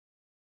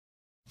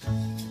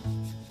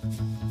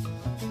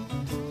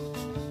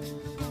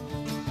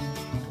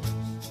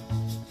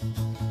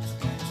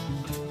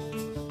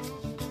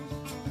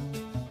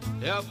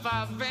If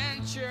I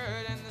ventured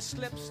in the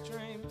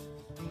slipstream.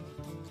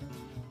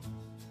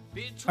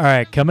 All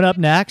right, coming up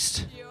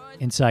next,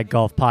 Inside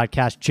Golf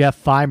Podcast, Jeff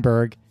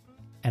Feinberg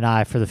and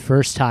I, for the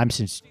first time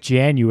since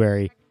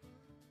January.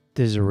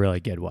 This is a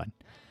really good one.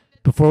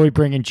 Before we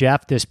bring in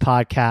Jeff, this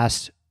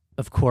podcast,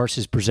 of course,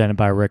 is presented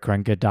by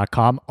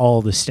RickRunGood.com.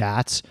 All the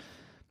stats,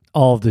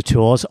 all of the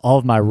tools, all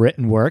of my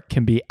written work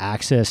can be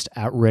accessed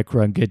at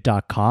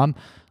RickRunGood.com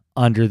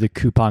under the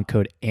coupon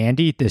code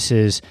Andy. This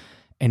is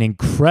an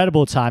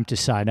incredible time to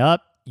sign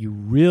up. You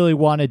really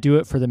want to do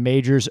it for the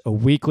majors. A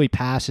weekly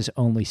pass is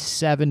only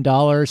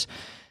 $7,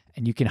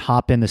 and you can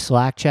hop in the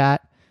Slack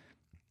chat.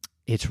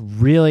 It's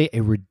really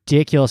a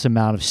ridiculous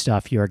amount of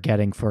stuff you are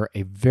getting for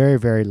a very,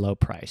 very low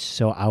price.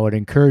 So I would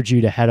encourage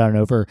you to head on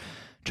over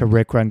to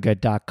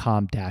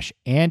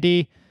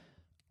rickrungood.com/Andy.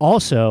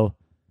 Also,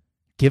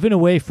 giving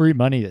away free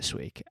money this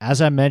week.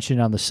 As I mentioned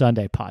on the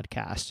Sunday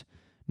podcast,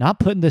 not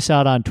putting this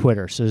out on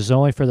Twitter, so this is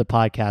only for the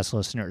podcast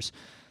listeners.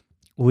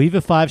 Leave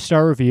a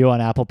 5-star review on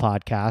Apple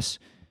Podcasts,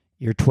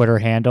 your Twitter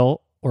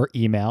handle or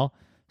email,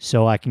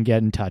 so I can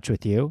get in touch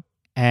with you.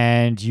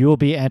 And you will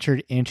be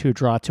entered into a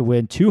draw to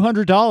win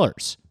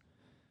 $200.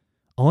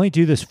 Only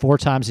do this 4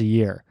 times a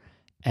year.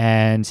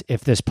 And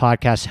if this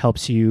podcast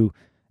helps you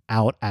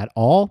out at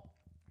all,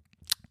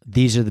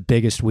 these are the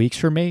biggest weeks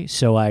for me.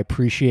 So I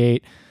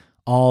appreciate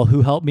all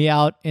who helped me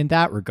out in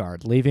that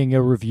regard. Leaving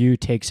a review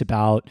takes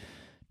about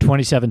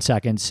 27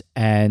 seconds,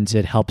 and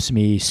it helps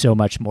me so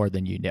much more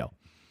than you know.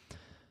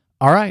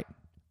 All right.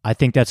 I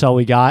think that's all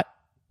we got.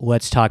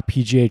 Let's talk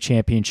PGA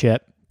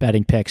Championship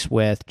betting picks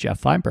with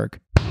Jeff Feinberg.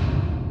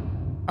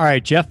 All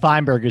right, Jeff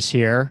Feinberg is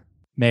here,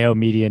 Mayo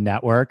Media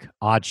Network,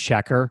 odds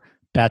checker,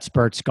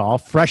 BetSperts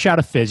Golf, fresh out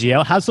of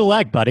physio. How's the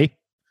leg, buddy?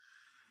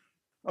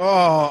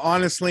 Oh,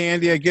 honestly,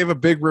 Andy, I gave a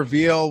big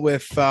reveal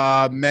with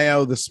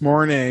Mayo this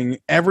morning.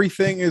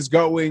 Everything is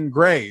going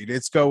great.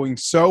 It's going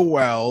so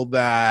well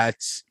that,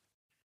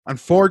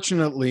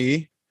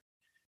 unfortunately,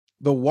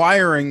 the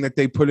wiring that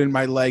they put in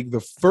my leg,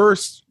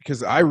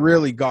 because I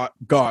really got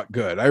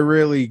good. I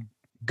really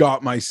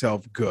got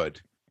myself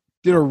good.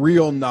 Did a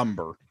real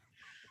number.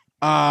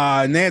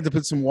 And they had to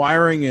put some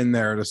wiring in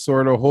there to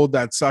sort of hold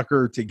that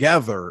sucker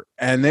together,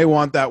 and they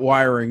want that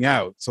wiring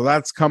out. So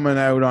that's coming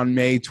out on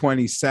May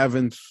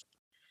 27th.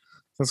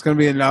 That's going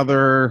to be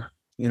another,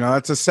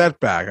 that's a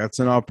setback. That's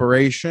an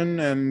operation,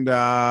 and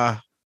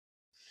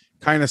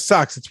kind of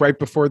sucks. It's right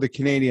before the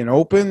Canadian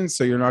Open,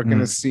 so you're not going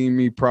to see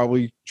me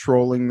probably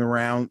trolling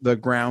the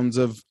grounds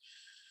of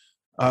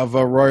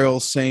a Royal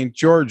St.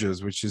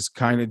 George's, which is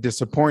kind of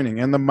disappointing.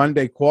 And the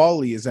Monday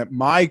quali is at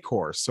my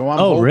course, so I'm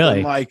hoping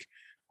really?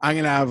 I'm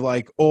going to have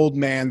old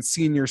man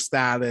senior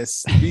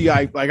status.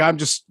 I'm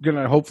just going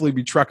to hopefully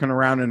be trucking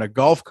around in a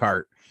golf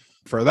cart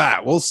for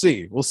that. We'll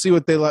see. We'll see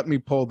what they let me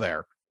pull there.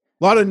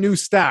 A lot of new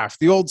staff.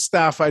 The old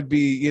staff, I'd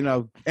be,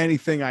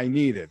 anything I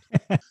needed.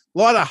 A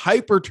lot of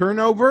hyper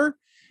turnover.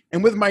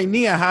 And with my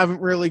knee, I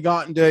haven't really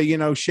gotten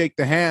to, shake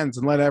the hands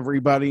and let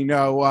everybody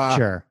know.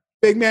 Sure.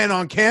 Big man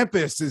on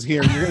campus is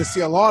here. You're going to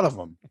see a lot of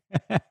them.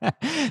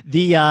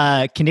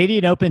 The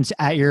Canadian Open's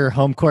at your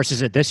home course.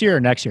 Is it this year or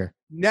next year?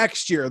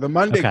 Next year. The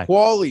Monday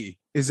quali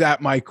is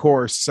at my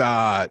course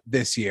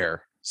this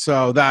year.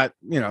 So that,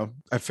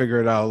 I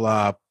figured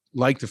I'll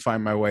like to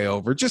find my way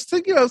over just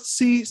to,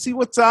 see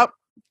what's up.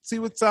 See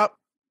what's up.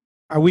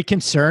 Are we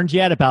concerned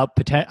yet about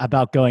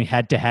going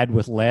head to head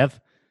with Liv?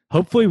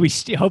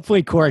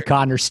 Hopefully Corey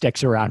Connors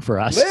sticks around for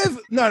us. Liv,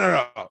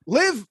 no.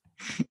 Liv,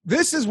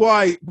 this is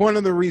why one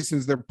of the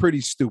reasons they're pretty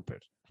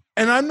stupid.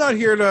 And I'm not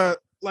here to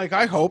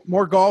I hope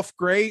more golf,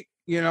 great.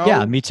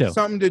 Yeah, me too.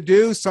 Something to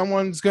do.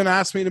 Someone's going to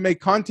ask me to make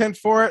content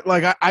for it.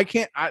 I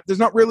can't, there's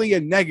not really a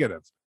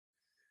negative,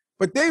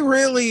 but they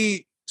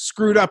really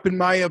screwed up, in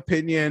my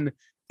opinion,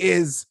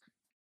 is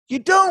you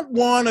don't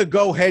want to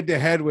go head to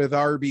head with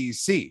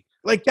RBC.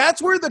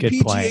 That's where the Good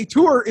PGA point.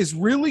 Tour is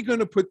really going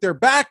to put their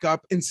back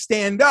up and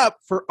stand up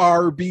for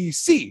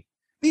RBC.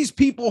 These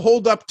people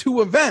hold up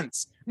 2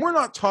 events. We're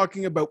not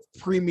talking about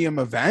premium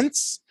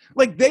events.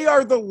 They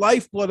are the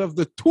lifeblood of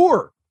the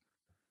tour.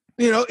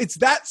 It's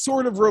that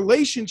sort of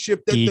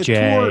relationship that DJ, the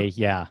tour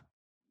yeah,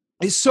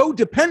 is so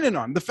dependent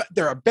on. The fact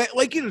they're a bet,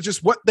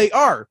 just what they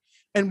are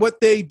and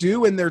what they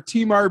do and their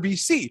team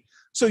RBC.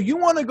 So you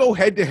want to go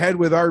head to head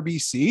with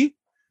RBC,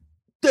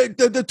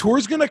 the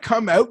tour's going to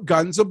come out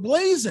guns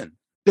a-blazing.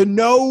 The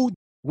no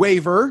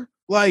waiver,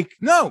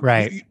 no,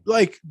 right?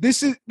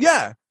 This is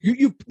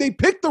they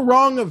picked the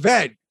wrong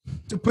event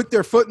to put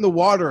their foot in the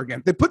water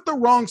again. They put the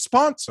wrong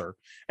sponsor,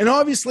 and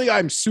obviously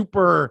I'm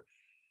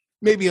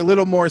maybe a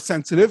little more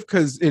sensitive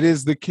because it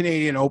is the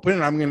Canadian Open,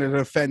 and I'm going to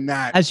defend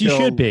that. As you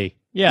should be.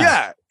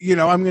 Yeah.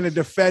 Yeah. I'm going to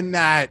defend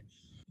that,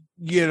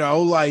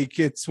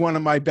 it's one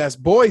of my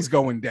best boys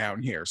going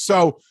down here.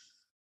 So,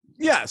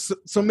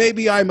 so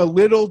maybe I'm a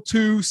little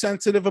too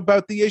sensitive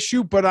about the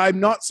issue, but I'm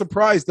not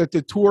surprised that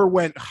the tour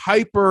went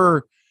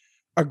hyper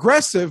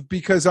aggressive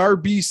because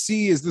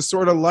RBC is the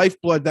sort of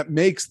lifeblood that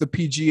makes the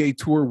PGA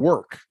Tour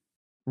work.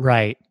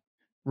 Right.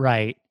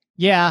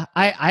 Yeah,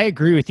 I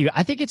agree with you.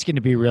 I think it's going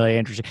to be really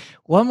interesting.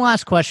 One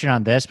last question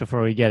on this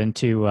before we get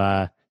into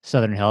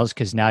Southern Hills,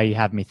 because now you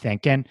have me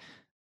thinking.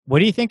 What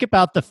do you think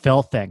about the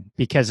Phil thing?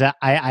 Because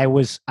I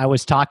was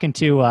talking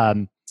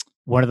to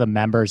one of the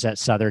members at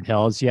Southern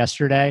Hills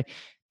yesterday,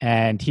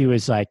 and he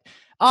was like,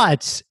 "Ah,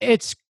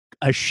 it's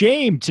a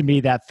shame to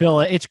me that Phil.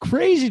 It's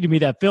crazy to me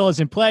that Phil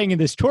isn't playing in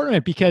this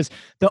tournament because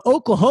the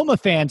Oklahoma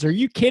fans. Are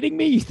you kidding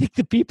me? You think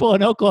the people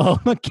in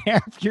Oklahoma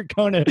care if you're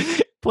going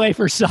to play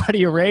for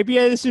Saudi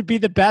Arabia? This would be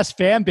the best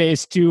fan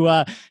base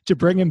to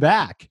bring him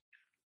back."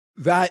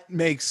 That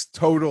makes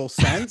total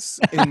sense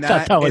in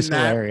That was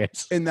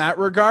hilarious. In that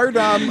regard.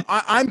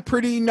 I'm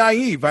pretty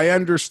naive. I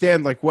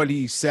understand like what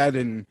he said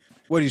and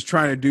what he's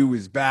trying to do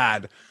is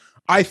bad.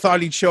 I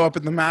thought he'd show up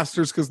at the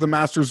Masters because the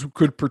Masters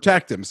could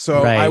protect him.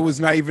 So Right. I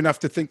was naive enough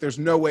to think there's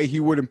no way he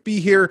wouldn't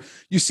be here.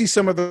 You see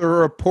some of the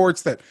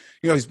reports that,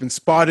 he's been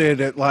spotted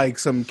at like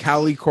some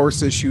Cali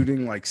courses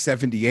shooting like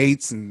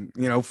 78s and,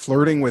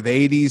 flirting with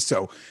 80s.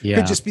 So it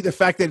could just be the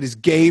fact that his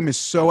game is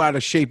so out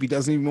of shape. He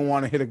doesn't even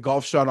want to hit a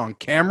golf shot on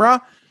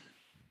camera.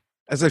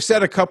 As I've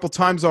said a couple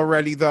times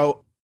already,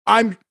 though,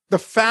 the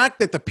fact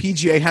that the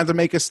PGA had to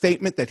make a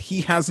statement, that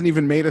he hasn't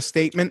even made a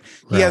statement,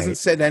 he hasn't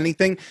said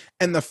anything,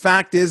 and the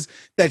fact is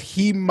that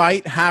he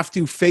might have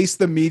to face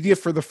the media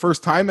for the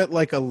first time at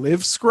like a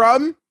live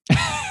scrum.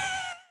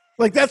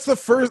 Like that's the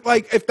first,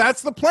 like if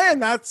that's the plan,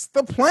 that's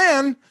the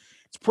plan.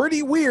 It's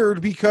pretty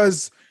weird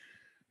because,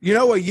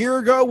 a year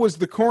ago was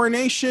the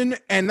coronation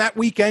and that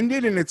week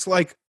ended and it's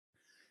like,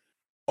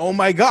 oh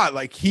my God,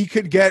 like he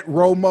could get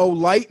Romo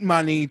light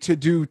money to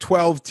do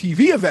 12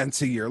 TV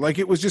events a year. Like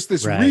it was just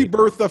this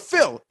rebirth of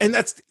Phil. And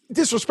that's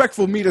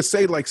disrespectful of me to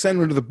say, like,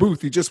 send him to the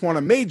booth. You just want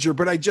a major.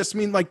 But I just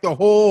mean like the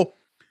whole,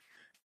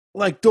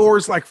 like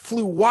doors like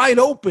flew wide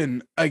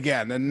open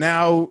again. And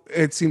now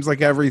it seems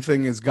like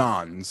everything is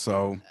gone.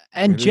 So.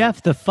 And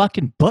Jeff, the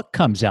fucking book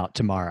comes out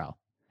tomorrow.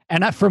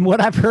 And from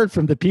what I've heard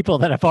from the people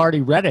that have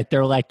already read it,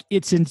 they're like,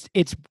 it's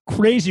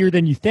crazier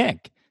than you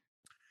think.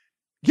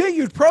 Yeah,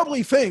 you'd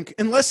probably think,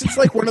 unless it's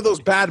like one of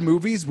those bad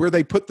movies where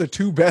they put the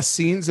two best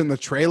scenes in the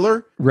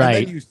trailer, right?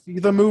 And then you see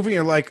the movie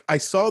and like, I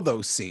saw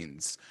those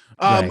scenes.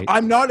 Right.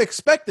 I'm not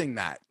expecting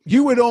that.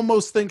 You would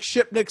almost think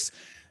Shipnick's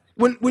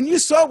when you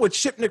saw what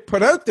Shipnick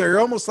put out there, you're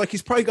almost like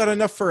he's probably got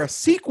enough for a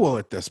sequel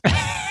at this point.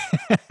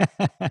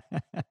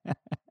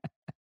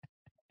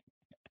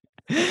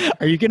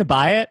 Are you gonna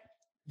buy it?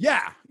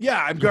 Yeah,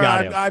 I'm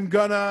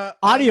gonna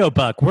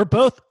audiobook.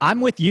 I'm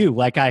with you.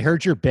 Like I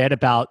heard your bit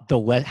about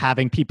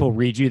having people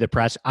read you the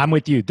press. I'm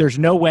with you. There's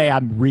no way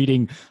I'm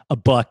reading a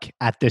book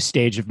at this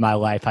stage of my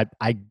life.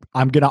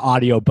 I'm gonna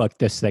audiobook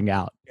this thing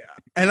out. Yeah.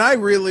 And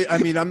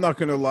I'm not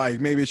gonna lie,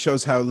 maybe it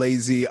shows how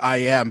lazy I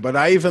am, but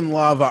I even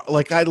love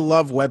I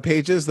love web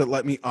pages that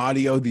let me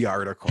audio the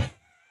article.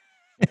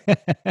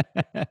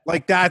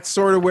 Like that's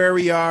sort of where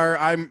we are.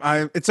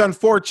 It's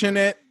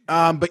unfortunate.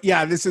 But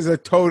yeah, this is a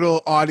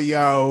total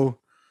audio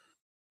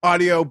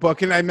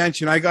book. And I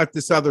mentioned I got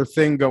this other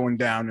thing going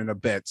down in a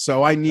bit.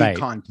 So I need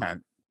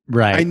content.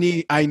 Right.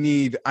 I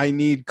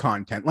need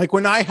content. Like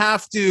when I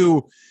have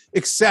to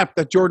accept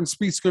that Jordan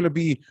Spieth's going to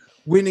be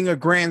winning a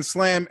Grand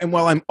Slam. And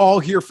while I'm all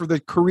here for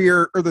the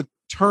career or the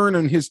turn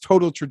in his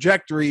total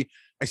trajectory,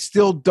 I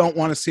still don't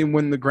want to see him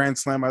win the Grand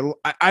Slam.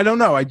 I don't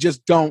know. I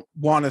just don't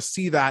want to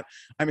see that.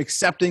 I'm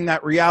accepting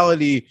that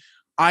reality.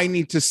 I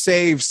need to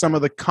save some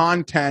of the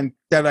content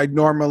that I'd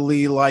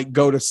normally like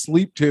go to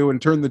sleep to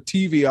and turn the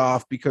TV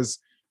off because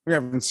we're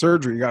having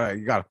surgery. You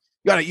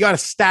gotta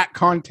stack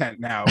content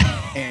now,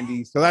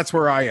 Andy. So that's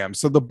where I am.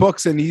 So the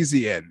book's an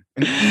easy in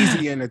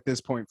at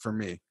this point for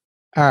me.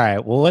 All right.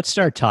 Well, let's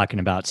start talking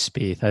about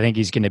Spieth. I think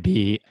he's going to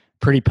be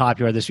pretty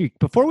popular this week.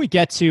 Before we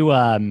get to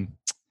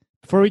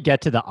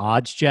the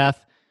odds,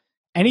 Jeff,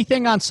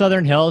 anything on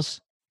Southern Hills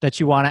that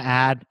you want to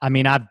add? I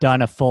mean, I've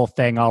done a full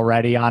thing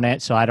already on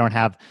it, so I don't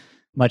have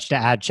much to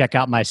add. Check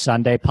out my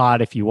Sunday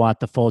pod if you want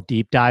the full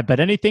deep dive. But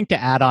anything to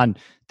add on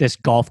this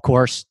golf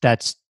course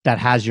that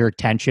has your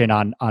attention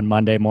on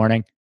Monday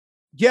morning?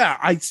 Yeah,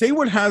 I'd say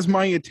what has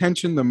my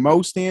attention the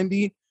most,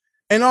 Andy,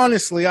 and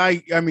honestly,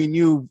 I mean,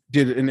 you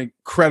did an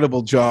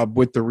incredible job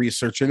with the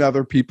research, and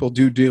other people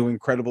do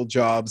incredible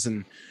jobs,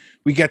 and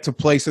we get to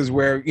places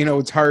where,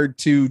 it's hard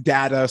to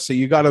data, so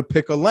you got to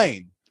pick a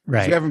lane.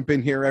 Right. You haven't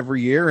been here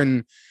every year,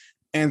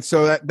 and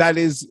so that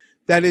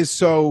is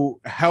so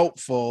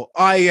helpful.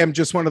 I am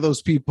just one of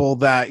those people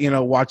that,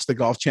 watch the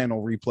Golf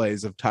Channel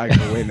replays of Tiger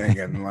winning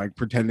and like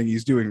pretending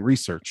he's doing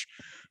research.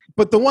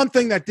 But the one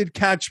thing that did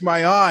catch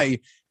my eye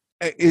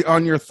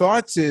on your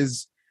thoughts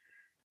is,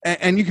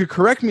 and you could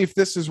correct me if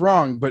this is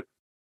wrong, but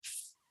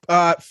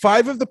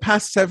 5 of the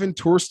past 7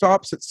 tour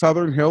stops at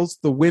Southern Hills,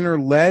 the winner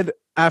led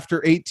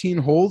after 18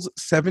 holes.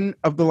 7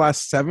 of the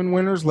last 7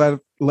 winners led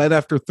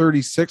after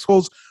 36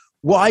 holes.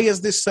 Why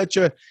is this such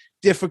a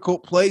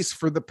difficult place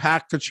for the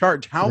pack to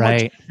charge? How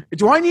much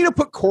do I need to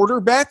put quarter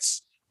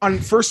bets on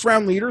first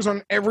round leaders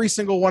on every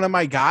single one of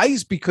my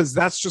guys? Because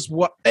that's just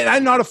and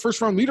I'm not a first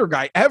round leader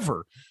guy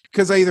ever,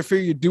 because I either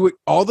figure you do it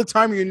all the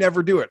time or you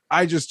never do it.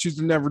 I just choose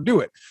to never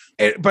do it.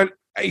 But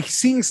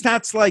seeing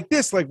stats like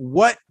this, like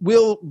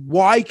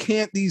why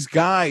can't these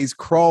guys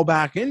crawl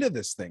back into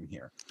this thing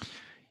here?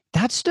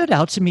 That stood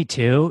out to me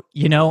too.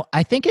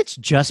 I think it's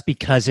just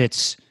because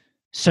it's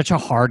such a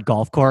hard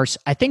golf course.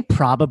 I think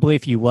probably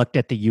if you looked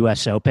at the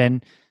US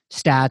Open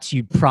stats,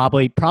 you'd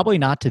probably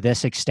not to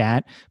this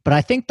extent, but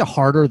I think the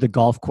harder the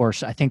golf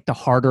course, I think the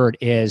harder it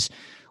is.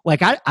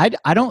 Like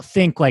I don't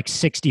think like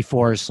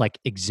 64s like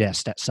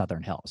exist at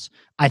Southern Hills.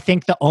 I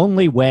think the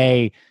only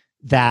way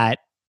that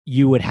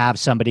you would have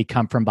somebody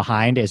come from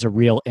behind is a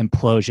real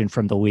implosion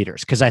from the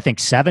leaders, because I think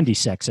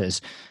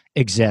 76s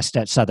exist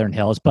at Southern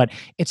Hills, but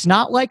it's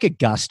not like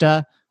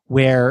Augusta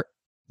where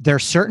there are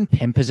certain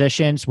pin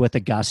positions with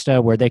Augusta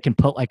where they can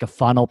put like a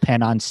funnel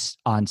pin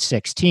on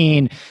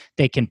 16.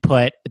 They can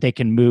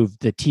move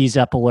the tees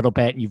up a little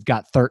bit, and you've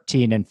got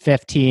 13 and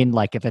 15,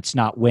 like if it's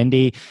not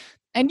windy.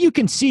 And you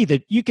can see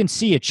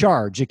a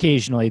charge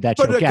occasionally that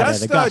you'll get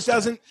at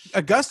Augusta.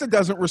 Augusta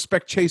doesn't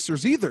respect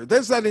chasers either.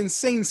 There's that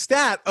insane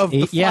stat of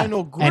the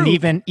final group.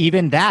 And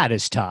even that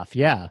is tough.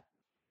 Yeah.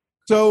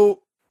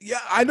 So yeah,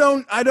 I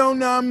don't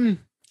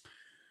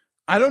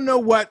know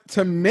what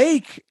to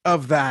make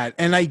of that.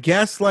 And I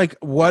guess like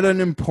what an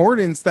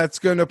importance that's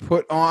going to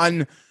put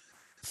on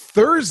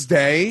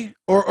Thursday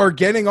or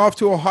getting off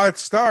to a hot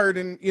start.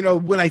 And,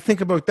 when I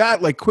think about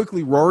that, like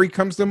quickly Rory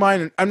comes to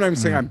mind, and I'm not even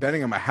saying I'm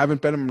betting him. I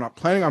haven't bet him. I'm not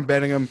planning on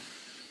betting him,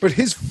 but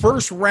his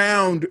first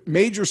round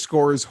major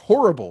score is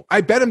horrible.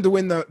 I bet him to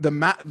win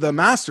the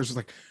Masters. It's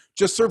like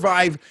just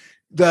survive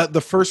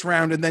the first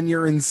round. And then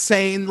you're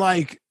insane.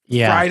 Like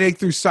Friday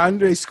through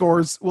Sunday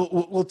scores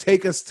will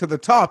take us to the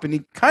top. And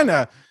he kind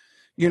of,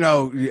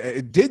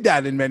 did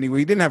that in many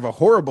ways. He didn't have a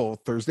horrible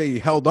Thursday. He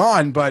held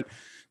on, but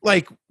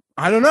like,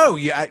 I don't know.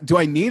 Yeah, do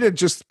I need to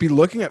just be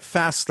looking at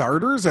fast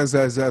starters as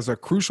a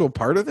crucial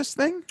part of this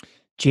thing?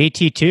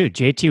 JT too.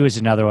 JT was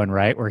another one,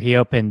 right? Where he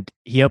opened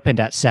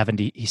at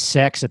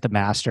 76 at the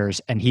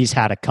Masters, and he's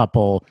had a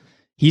couple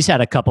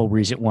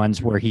recent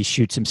ones where he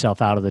shoots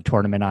himself out of the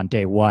tournament on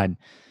day one.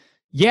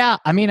 Yeah,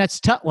 I mean it's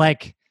tough.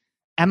 Like,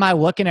 am I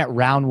looking at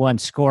round one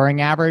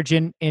scoring average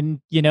in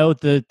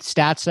the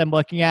stats I'm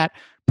looking at?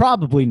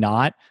 Probably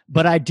not.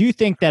 But I do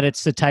think that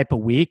it's the type of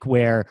week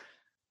where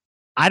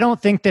I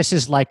don't think this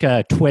is like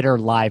a Twitter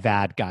live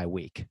ad guy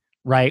week,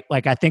 right?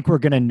 Like I think we're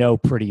going to know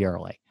pretty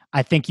early.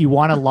 I think you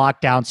want to lock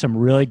down some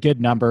really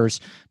good numbers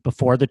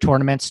before the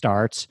tournament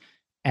starts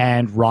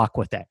and rock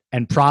with it,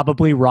 and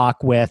probably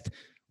rock with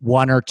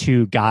one or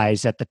two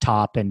guys at the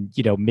top and,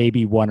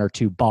 maybe one or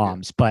two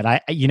bombs.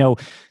 But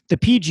the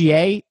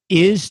PGA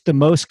is the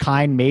most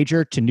kind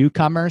major to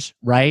newcomers,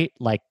 right?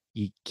 Like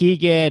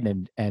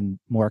Keegan and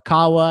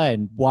Morikawa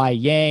and Y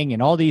Yang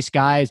and all these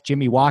guys,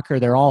 Jimmy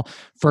Walker, they're all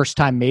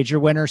first-time major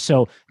winners.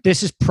 So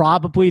this is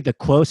probably the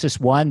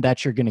closest one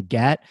that you're going to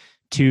get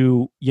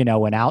to,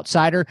 an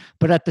outsider.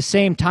 But at the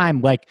same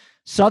time, like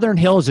Southern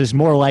Hills is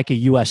more like a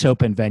US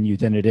Open venue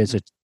than it is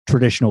a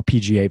traditional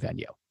PGA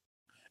venue.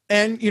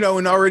 And,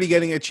 and already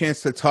getting a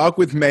chance to talk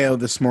with Mayo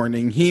this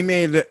morning, he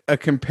made a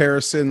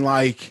comparison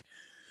like,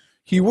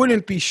 he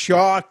wouldn't be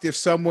shocked if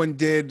someone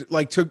did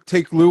like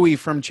take Louis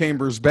from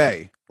Chambers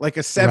Bay, like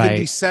a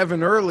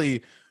 77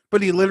 early,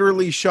 but he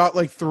literally shot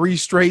like 3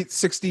 straight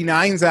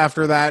 69s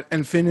after that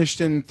and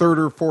finished in 3rd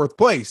or 4th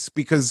place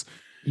because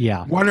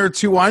 1 or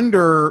 2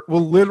 under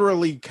will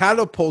literally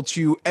catapult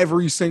you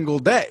every single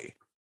day.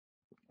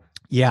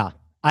 Yeah,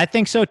 I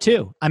think so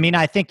too. I mean,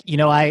 I think,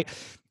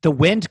 the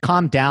wind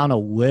calmed down a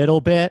little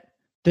bit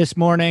this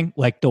morning.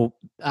 Like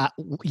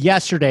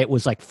yesterday it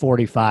was like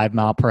 45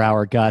 mile per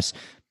hour gusts.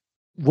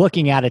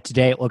 Looking at it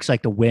today, it looks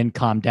like the wind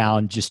calmed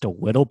down just a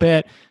little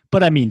bit,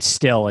 but I mean,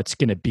 still, I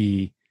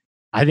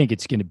think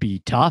it's going to be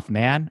tough,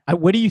 man.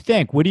 What do you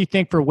think? What do you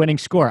think for winning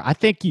score? I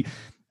think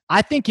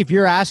if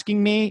you're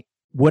asking me,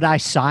 would I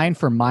sign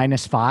for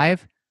 -5?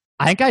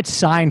 I think I'd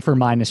sign for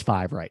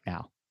 -5 right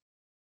now.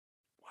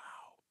 Wow.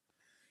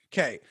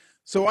 Okay.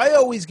 So I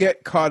always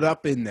get caught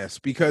up in this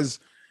because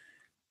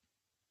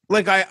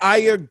like, I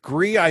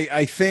agree.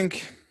 I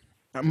think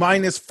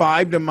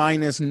 -5 to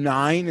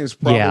 -9 is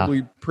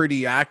probably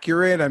pretty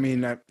accurate. I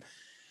mean,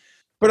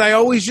 but I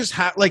always just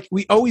have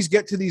we always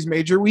get to these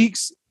major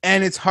weeks,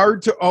 and it's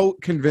hard to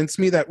convince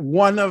me that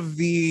one of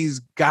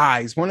these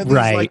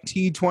like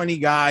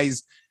T20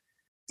 guys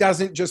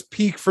doesn't just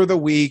peak for the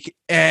week.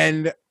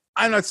 And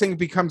I'm not saying it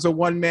becomes a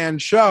one-man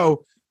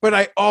show, but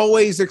I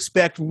always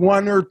expect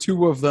 1 or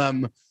 2 of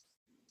them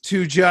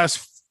to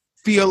just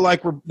feel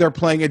like they're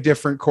playing a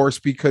different course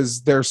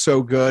because they're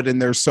so good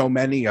and there's so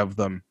many of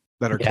them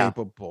that are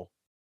capable.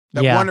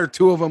 That 1 or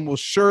 2 of them will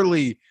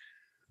surely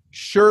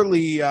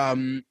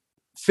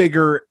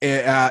figure,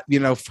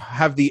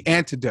 have the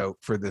antidote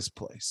for this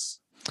place.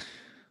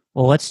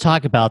 Well, let's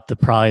talk about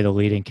probably the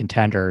leading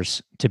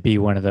contenders to be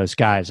one of those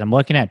guys. I'm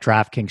looking at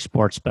DraftKings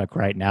Sportsbook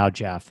right now,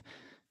 Jeff.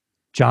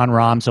 Jon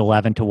Rahm's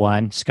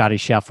 11-1, Scotty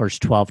Scheffler's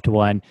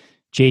 12-1,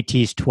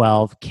 JT's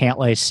 12,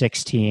 Cantlay's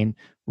 16,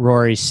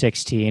 Rory's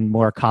 16,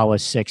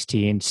 Morikawa's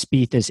 16,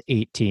 Spieth is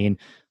 18,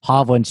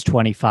 Hovland's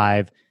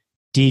 25,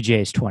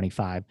 DJ's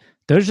 25.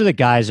 Those are the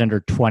guys under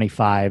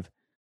 25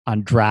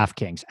 on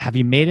DraftKings. Have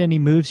you made any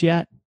moves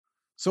yet?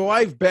 So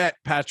I've bet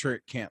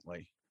Patrick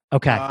Cantlay.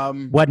 Okay.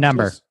 What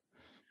number?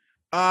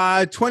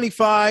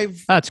 25.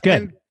 Oh, that's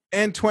good.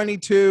 And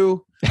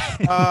 22.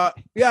 Yeah,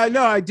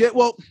 no, I did.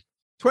 Well,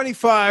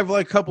 25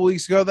 like a couple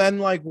weeks ago. Then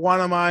like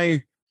one of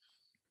my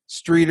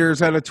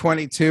streeters at a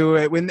 22.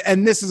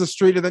 And this is a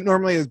streeter that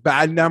normally has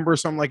bad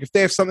numbers. So I'm like, if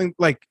they have something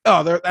like,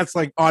 that's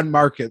like on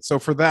market. So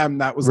for them,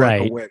 that was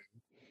like a win.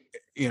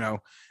 You know,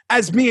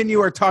 as me and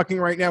you are talking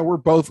right now, we're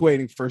both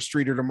waiting for a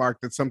streeter to mark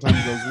that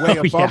sometimes goes way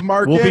above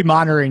market. We'll be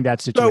monitoring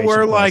that situation. So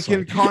we're closely. like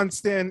in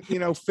constant,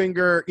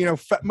 finger,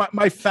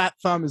 my fat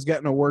thumb is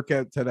getting a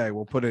workout today.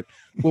 We'll put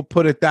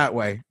it that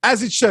way,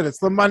 as it should. It's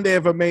the Monday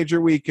of a major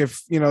week.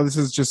 If this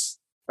is just,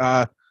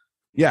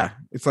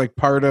 it's like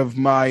part of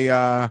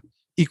my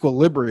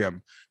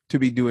equilibrium to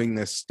be doing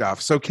this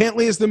stuff. So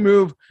Cantlay is the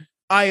move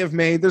I have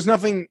made. There's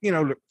nothing,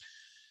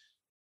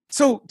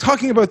 So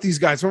talking about these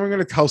guys, when we're going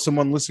to tell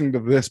someone listening to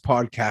this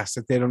podcast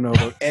that they don't know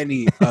about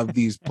any of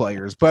these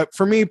players. But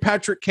for me,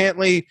 Patrick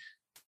Cantlay,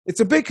 it's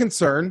a big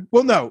concern.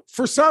 Well, no,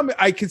 for some,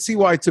 I can see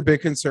why it's a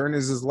big concern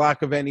is his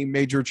lack of any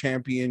major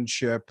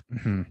championship,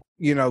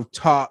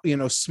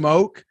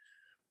 smoke.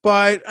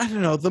 But I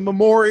don't know, the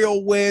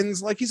Memorial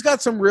wins, like he's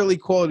got some really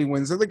quality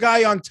wins. The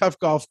guy on tough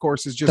golf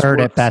courses just third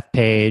works. at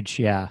Bethpage.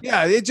 Yeah.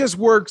 Yeah, it just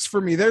works for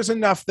me. There's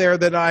enough there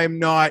that I'm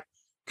not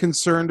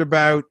concerned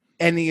about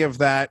any of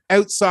that.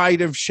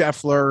 Outside of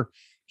Scheffler,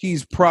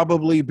 he's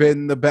probably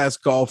been the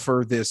best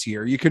golfer this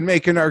year. You can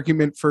make an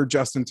argument for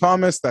Justin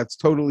Thomas. That's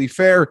totally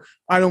fair.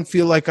 I don't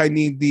feel like I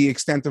need the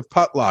extent of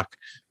putt luck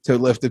to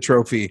lift the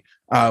trophy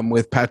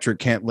with Patrick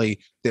Cantlay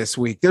this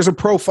week. There's a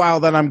profile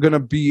that I'm going to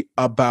be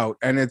about,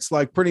 and it's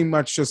like pretty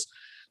much just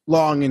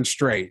long and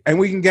straight. And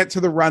we can get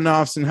to the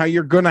runoffs and how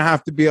you're going to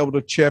have to be able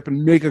to chip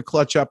and make a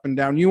clutch up and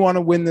down. You want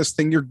to win this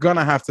thing, you're going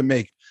to have to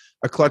make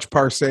a clutch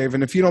par save.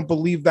 And if you don't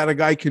believe that a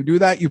guy can do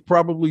that, you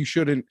probably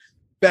shouldn't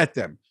bet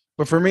them.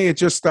 But for me, it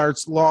just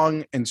starts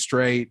long and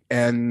straight.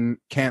 And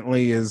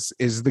Cantlay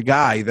is the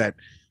guy that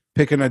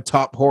picking a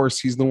top horse.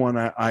 He's the one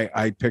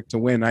I picked to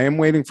win. I am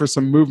waiting for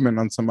some movement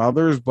on some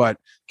others, but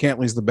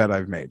Cantlay's the bet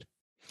I've made.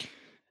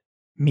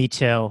 Me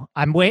too.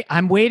 I'm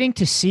waiting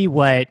to see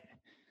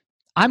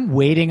I'm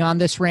waiting on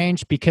this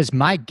range because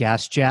my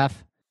guess,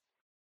 Jeff,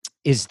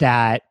 is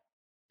that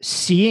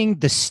seeing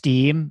the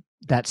steam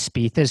that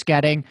Spieth is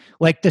getting,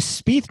 like the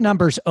Spieth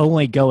number's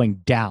only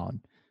going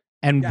down,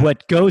 and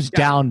what goes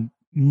down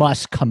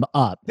must come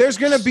up. There's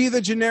going to be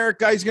the generic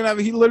guy. He's going to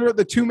have literally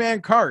the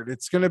 2-man card.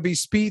 It's going to be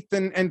Spieth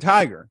and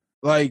Tiger.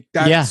 Like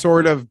that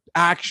sort of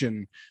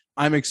action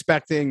I'm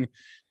expecting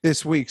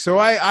this week. So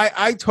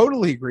I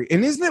totally agree.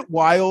 And isn't it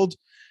wild,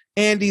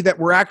 Andy, that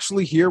we're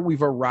actually here?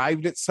 We've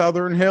arrived at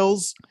Southern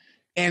Hills,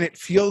 and it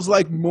feels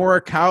like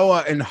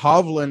Morikawa and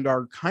Hovland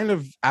are kind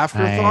of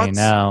afterthoughts.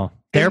 I know.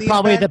 They're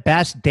probably the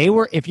best.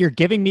 If you're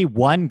giving me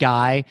one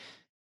guy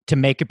to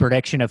make a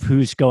prediction of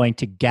who's going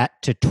to get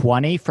to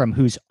 20 from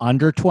who's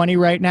under 20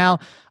 right now,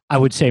 I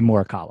would say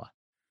Morikawa.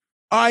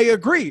 I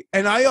agree.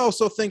 And I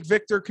also think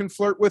Victor can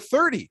flirt with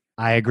 30.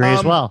 I agree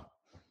as well.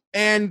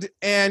 And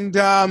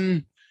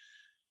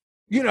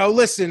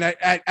listen,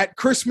 at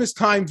Christmas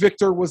time,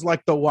 Victor was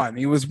like the one.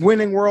 He was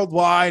winning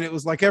worldwide. It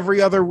was like every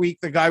other week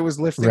the guy was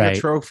lifting a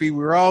trophy.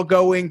 We were all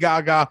going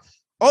gaga.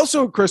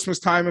 Also at Christmas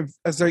time,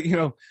 as I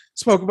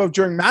spoke about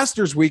during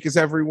Masters Week, as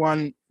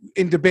everyone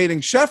in debating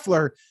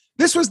Scheffler,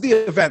 this was the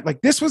event. Like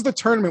this was the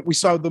tournament we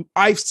saw.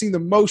 I've seen the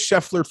most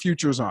Scheffler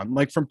futures on,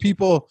 like from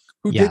people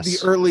who did the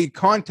early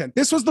content.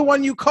 This was the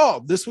one you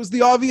called. This was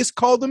the obvious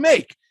call to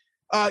make.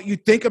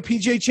 You'd think a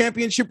PGA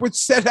Championship would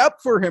set up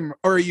for him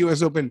or a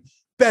U.S. Open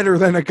better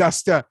than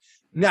Augusta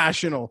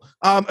National,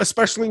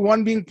 especially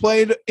one being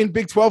played in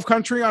Big 12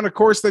 country on a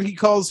course that he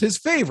calls his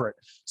favorite.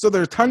 So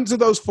there are tons of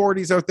those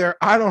 40s out there.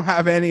 I don't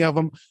have any of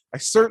them. I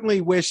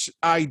certainly wish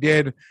I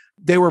did.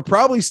 They were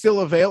probably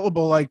still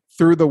available like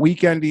through the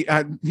weekend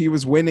he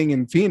was winning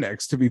in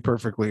Phoenix, to be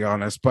perfectly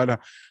honest. But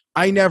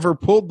I never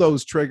pulled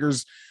those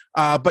triggers.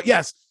 But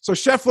yes, so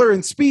Scheffler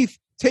and Spieth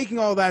taking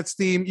all that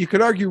steam. You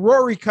could argue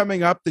Rory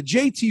coming up. The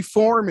JT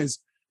form is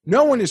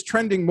no one is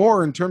trending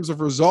more in terms of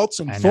results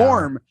and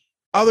form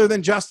other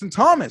than Justin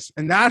Thomas.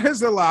 And that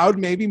has allowed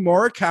maybe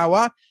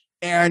Morikawa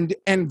and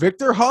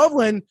Victor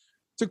Hovland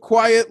to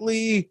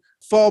quietly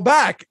fall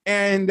back.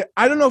 And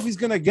I don't know if he's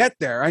going to get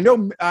there. I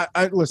know,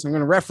 listen, I'm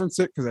going to reference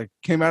it because I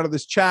came out of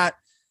this chat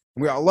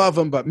and we all love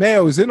him, but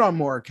Mayo is in on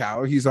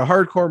Morikawa. He's a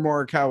hardcore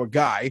Morikawa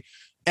guy.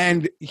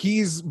 And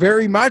he's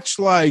very much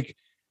like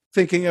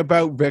thinking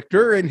about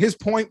Victor. And his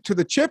point to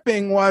the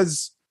chipping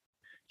was,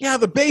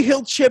 the Bay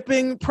Hill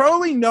chipping,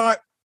 probably not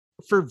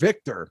for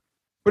Victor.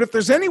 But if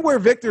there's anywhere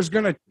Victor's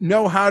going to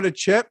know how to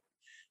chip,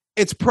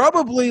 it's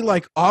probably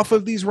like off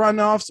of these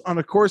runoffs on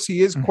a course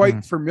he is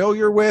quite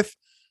familiar with,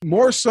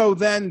 more so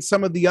than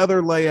some of the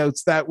other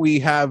layouts that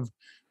we have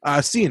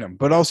seen him.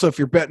 But also if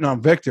you're betting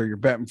on Victor, you're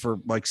betting for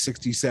like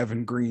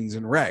 67 greens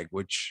and reg,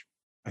 which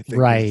I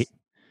think is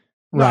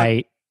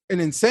an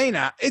insane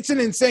it's an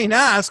insane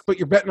ask, but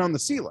you're betting on the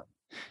ceiling.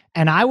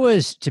 And I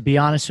was, to be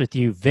honest with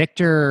you,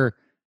 Victor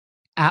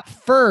at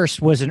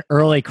first was an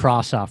early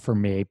cross off for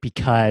me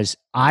because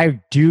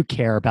I do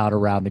care about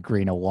around the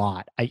green a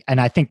lot.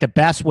 And I think the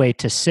best way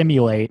to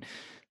simulate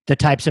the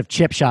types of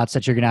chip shots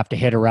that you're going to have to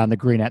hit around the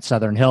green at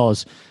Southern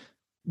Hills,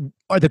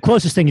 or the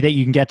closest thing that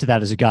you can get to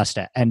that is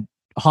Augusta. And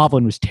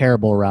Hovland was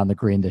terrible around the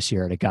green this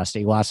year at Augusta.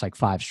 He lost like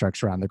 5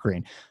 strokes around the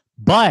green.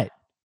 But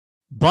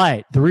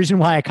the reason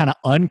why I kind of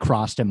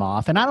uncrossed him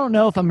off, and I don't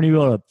know if I'm going to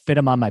be able to fit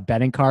him on my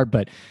betting card,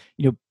 but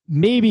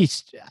maybe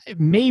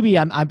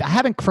I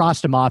haven't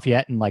crossed him off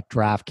yet in like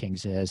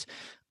DraftKings is.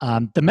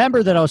 The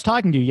member that I was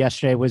talking to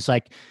yesterday was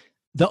like,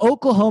 the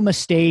Oklahoma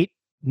State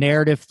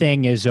narrative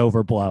thing is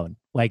overblown.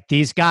 Like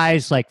these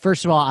guys, like,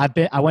 first of all,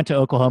 I went to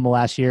Oklahoma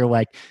last year.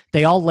 Like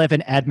they all live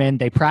in Edmond.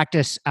 They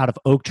practice out of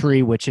Oak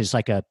Tree, which is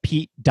like a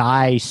Pete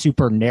Dye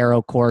super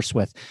narrow course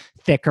with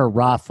thicker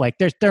rough. Like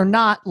they're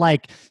not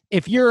like,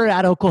 if you're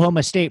at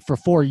Oklahoma State for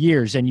 4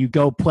 years and you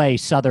go play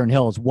Southern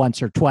Hills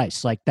once or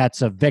twice, like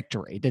that's a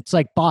victory. It's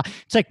like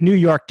New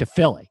York to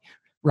Philly,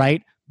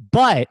 right?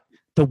 But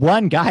the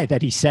one guy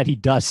that he said he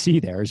does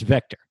see there is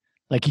Victor.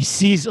 Like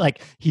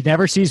he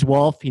never sees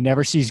Wolf, he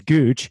never sees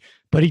Gooch,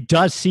 but he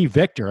does see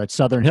Victor at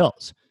Southern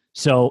Hills.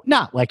 So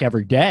not like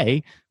every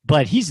day,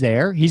 but he's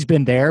there. He's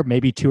been there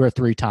maybe 2 or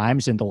 3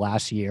 times in the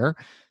last year.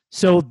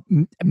 So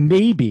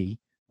maybe,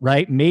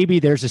 right? Maybe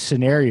there's a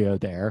scenario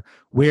there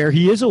where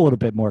he is a little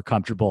bit more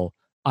comfortable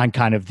on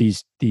kind of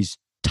these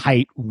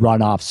tight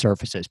runoff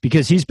surfaces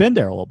because he's been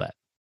there a little bit.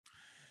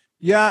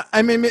 Yeah.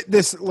 I mean,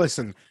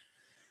 listen,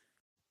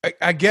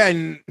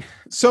 again,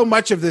 so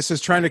much of this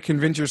is trying to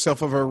convince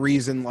yourself of a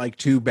reason like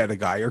to bet a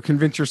guy or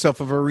convince yourself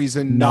of a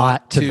reason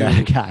not to bet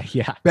a guy.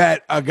 Yeah.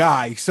 Bet a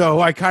guy.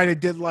 So I kind of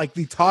did like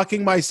the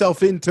talking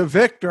myself into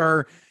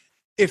Victor,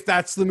 if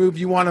that's the move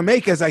you want to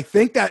make, as I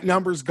think that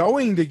number's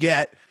going to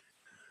get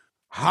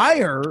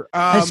higher.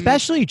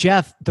 Especially,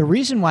 Jeff, the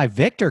reason why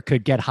Victor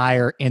could get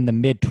higher in the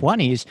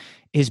mid-20s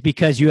is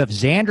because you have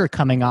Xander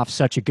coming off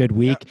such a good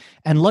week. Yeah.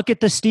 And look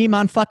at the steam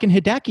on fucking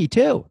Hideki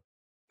too.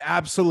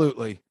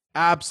 Absolutely.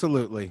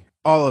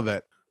 All of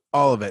it.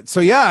 So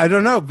yeah, I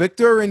don't know.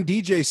 Victor and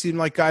DJ seem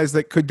like guys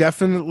that could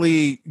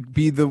definitely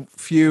be the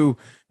few.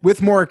 With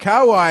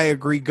Morikawa, I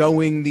agree,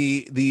 going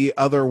the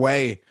other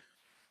way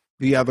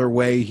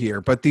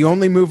here. But the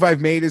only move I've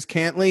made is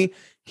Cantley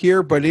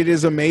here, but it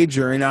is a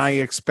major, and I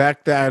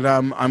expect that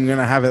I'm going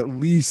to have at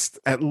least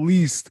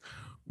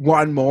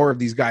one more of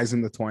these guys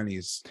in the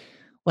 20s.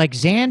 Like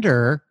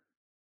Xander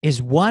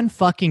is one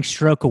fucking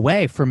stroke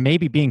away from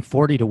maybe being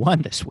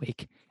 40-1 this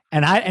week.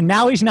 And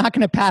now he's not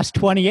going to pass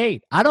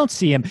 28. I don't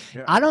see him.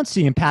 Yeah. I don't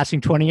see him passing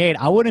 28.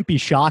 I wouldn't be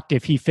shocked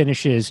if he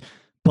finishes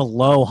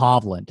below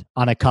Hovland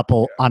on a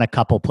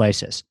couple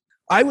places.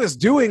 I was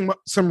doing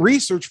some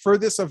research for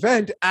this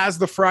event as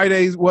the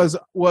Friday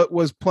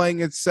was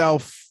playing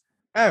itself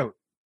out.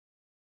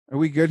 Are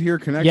we good here?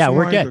 Connection? Yeah,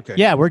 we're good. Okay.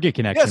 Yeah, we're good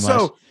connection. Yeah,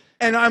 so,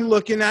 and I'm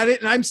looking at it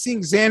and I'm seeing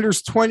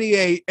Xander's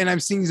 28 and I'm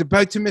seeing he's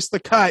about to miss the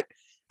cut.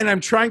 And I'm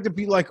trying to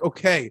be like,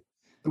 okay,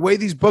 the way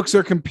these books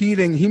are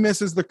competing, he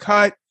misses the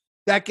cut.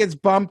 That gets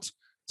bumped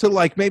to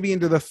like maybe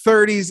into the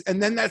 30s,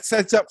 and then that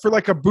sets up for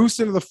like a boost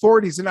into the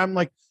 40s. And I'm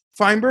like,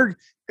 Feinberg,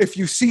 if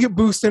you see a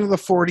boost into the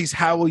 40s,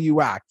 how will you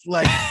act?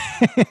 Like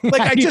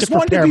I just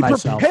wanted to be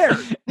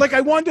prepared. Like I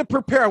wanted to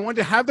prepare. I wanted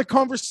to have the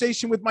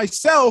conversation with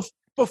myself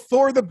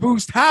before the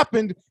boost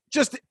happened.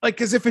 Just like,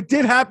 because if it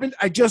did happen,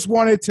 I just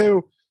wanted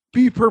to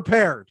be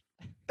prepared.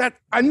 That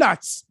I'm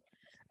nuts.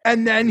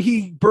 And then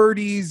he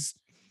birdies,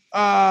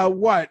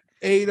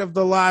 8 of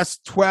the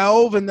last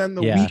 12, and then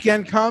the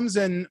weekend comes,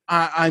 and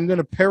I'm going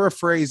to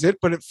paraphrase it,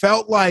 but it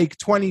felt like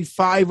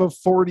 25 of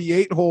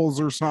 48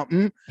 holes or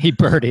something. He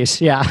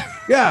birdies, yeah.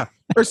 Yeah.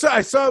 Or so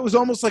I saw it was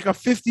almost like a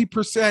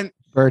 50%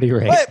 birdie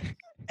rate.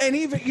 And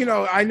even,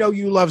 I know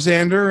you love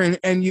Xander,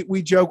 and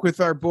we joke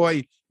with our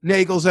boy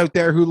Nagels out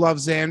there who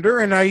loves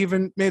Xander, and I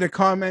even made a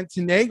comment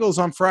to Nagels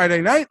on Friday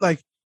night,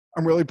 like,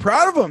 I'm really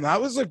proud of him. That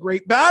was a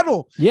great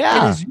battle. Yeah.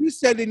 And as you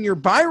said in your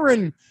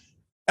Byron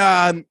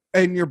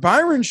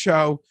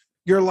show,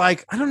 you're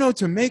like, I don't know what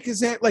to make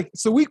his it. Like,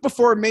 it's the week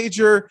before a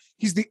major.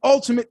 He's the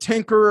ultimate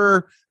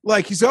tinkerer.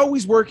 Like, he's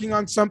always working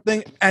on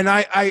something. And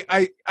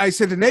I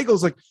said to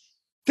Nagels, like,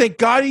 thank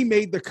God he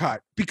made the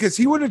cut, because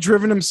he would have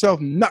driven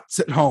himself nuts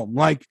at home,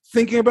 like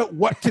thinking about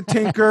what to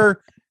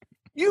tinker.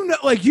 You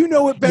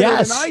know it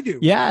better than I do.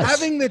 Yes.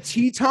 Having the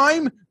tee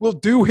time will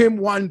do him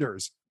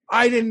wonders.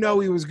 I didn't know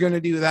he was going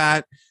to do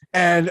that.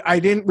 And I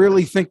didn't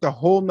really think the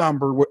whole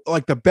number,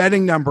 like the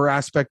betting number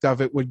aspect of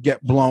it, would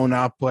get blown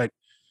up. But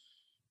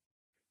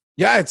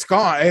yeah, it's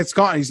gone. It's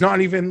gone. He's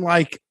not even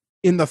like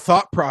in the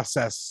thought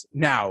process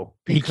now.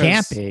 He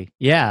can't be.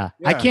 Yeah.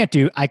 I can't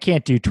do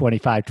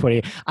 25,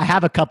 20. I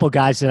have a couple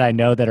guys that I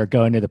know that are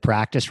going to the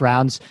practice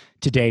rounds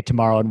today,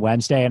 tomorrow, and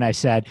Wednesday. And I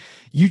said,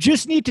 you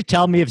just need to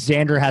tell me if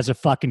Xander has a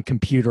fucking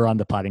computer on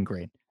the putting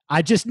green.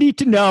 I just need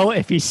to know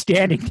if he's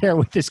standing there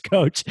with his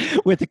coach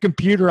with a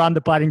computer on the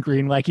putting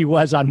green like he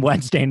was on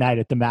Wednesday night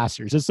at the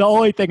Masters. It's the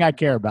only thing I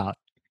care about.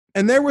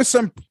 And there was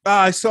some,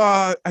 I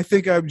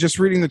think I'm just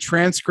reading the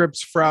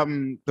transcripts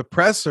from the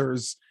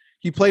pressers.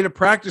 He played a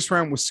practice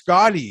round with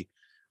Scotty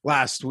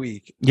last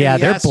week. Yeah,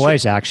 And they're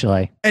boys,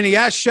 actually. And he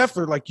asked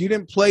Scheffler, like, you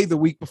didn't play the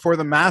week before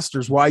the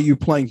Masters. Why are you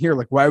playing here?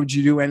 Like, why would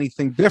you do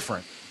anything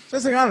different? So I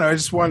was like, I don't know. I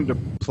just wanted to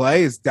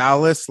play. It's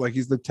Dallas. Like,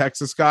 he's the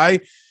Texas guy.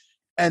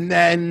 And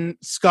then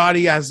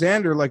Scotty asked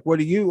Xander, like,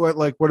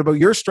 what about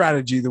your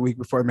strategy the week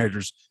before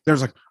majors?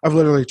 There's like, I've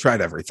literally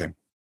tried everything.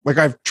 Like,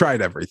 I've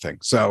tried everything.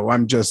 So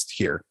I'm just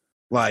here.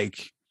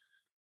 Like,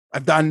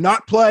 I've done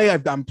not play.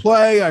 I've done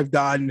play. I've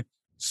done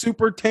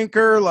super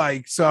tinker.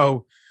 Like,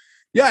 so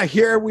yeah,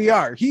 here we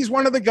are. He's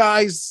one of the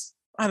guys.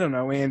 I don't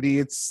know,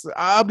 Andy.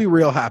 I'll be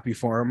real happy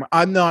for him.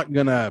 I'm not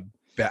gonna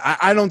bet.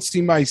 I don't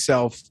see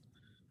myself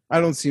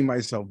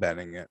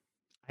betting it.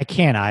 I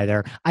can't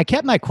either. I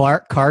kept my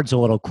cards a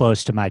little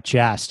close to my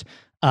chest.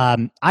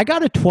 I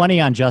got a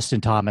 20 on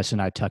Justin Thomas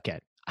and I took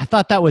it. I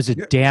thought that was a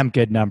damn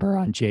good number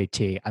on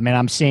JT. I mean,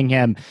 I'm seeing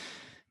him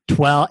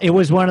 12. It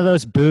was one of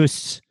those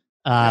boosts.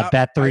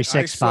 Bet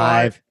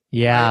 365.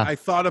 Yeah. I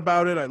thought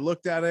about it. I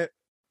looked at it.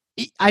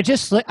 I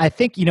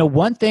think,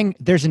 one thing,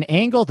 there's an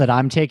angle that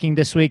I'm taking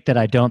this week that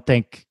I don't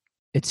think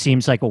it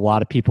seems like a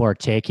lot of people are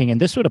taking,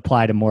 and this would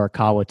apply to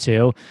Morikawa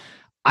too.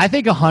 I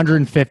think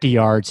 150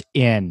 yards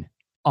in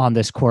on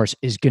this course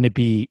is going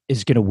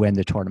to win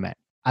the tournament.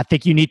 I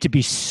think you need to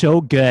be so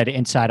good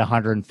inside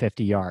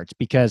 150 yards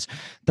because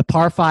the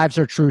par fives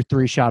are true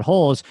 3-shot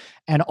holes,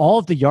 and all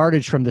of the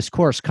yardage from this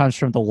course comes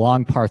from the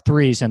long par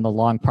threes and the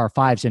long par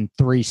fives and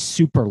 3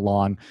 super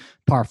long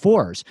par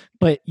fours.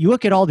 But you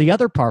look at all the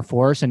other par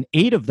fours, and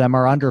 8 of them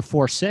are under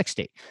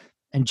 460.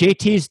 And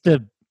JT's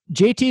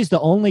the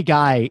only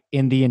guy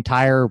in the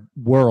entire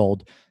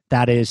world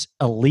that is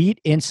elite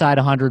inside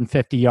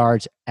 150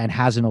 yards and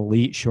has an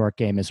elite short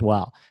game as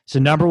well. It's the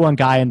number one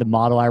guy in the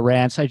model I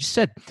ran. So I just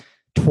said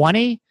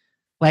 20,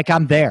 like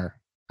I'm there.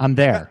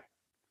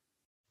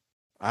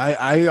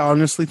 I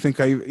honestly think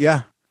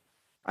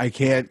I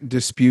can't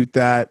dispute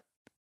that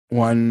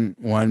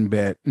one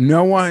bit.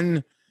 No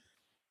one,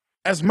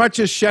 as much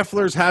as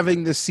Scheffler's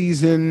having the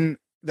season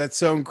that's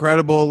so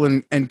incredible,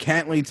 and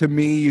Cantley, to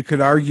me, you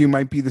could argue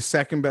might be the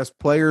second best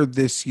player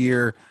this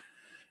year.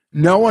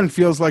 No one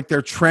feels like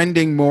they're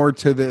trending more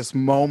to this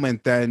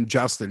moment than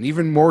Justin,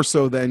 even more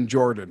so than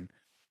Jordan,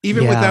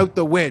 even without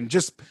the win.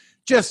 Just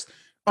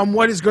on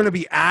what is going to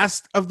be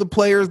asked of the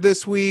players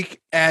this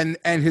week and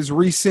his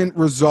recent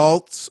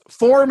results,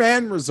 form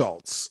and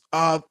results.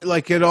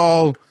 Like it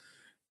all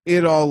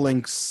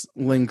links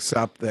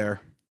up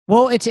there.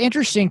 Well, it's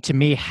interesting to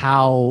me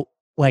how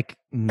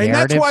and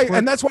that's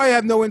why I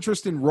have no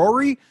interest in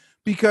Rory,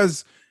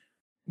 because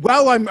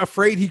while I'm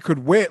afraid he could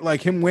win,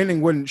 like him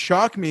winning wouldn't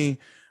shock me.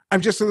 I'm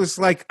just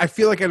like, I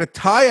feel like at a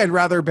tie, I'd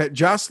rather bet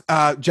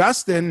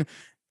Justin,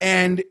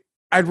 and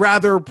I'd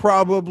rather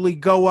probably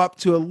go up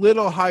to a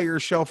little higher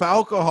shelf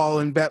alcohol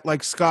and bet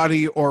like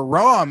Scotty or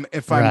Rahm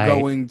if I'm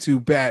going to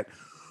bet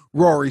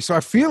Rory. So I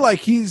feel like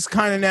he's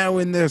kind of now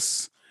in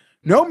this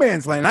no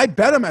man's land. I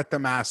bet him at the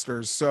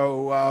Masters.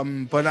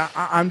 So, but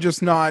I'm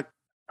just not.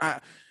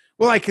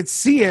 I could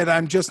see it.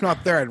 I'm just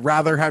not there. I'd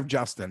rather have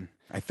Justin,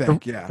 I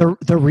think.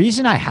 The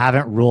reason I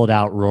haven't ruled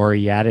out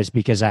Rory yet is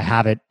because I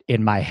have it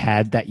in my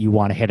head that you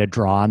want to hit a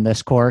draw on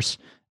this course.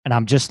 And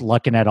I'm just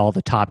looking at all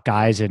the top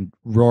guys, and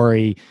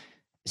Rory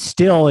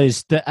still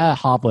is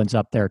Hovland's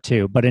up there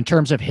too. But in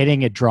terms of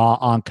hitting a draw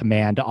on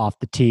command off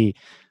the tee,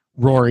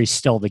 Rory's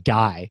still the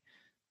guy.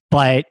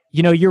 But,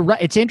 you're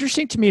right. It's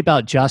interesting to me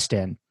about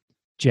Justin,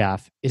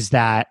 Jeff, is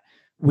that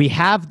we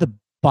have the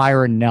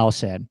Byron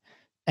Nelson,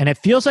 and it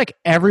feels like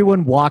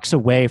everyone walks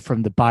away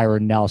from the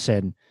Byron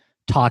Nelson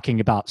talking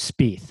about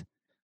Spieth,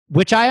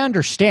 which I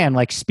understand.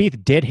 Like,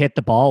 Spieth did hit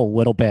the ball a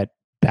little bit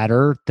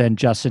better than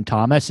Justin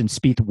Thomas, and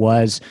Spieth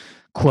was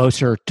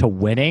closer to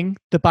winning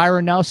the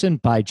Byron Nelson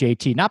by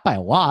JT, not by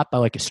a lot, by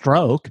like a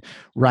stroke,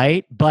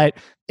 right? But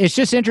it's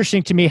just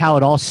interesting to me how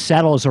it all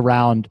settles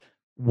around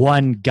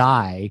one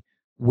guy,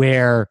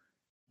 where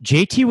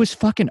JT was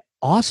fucking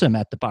awesome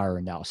at the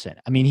Byron Nelson.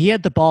 I mean, he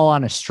had the ball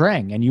on a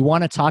string, and you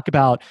want to talk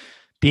about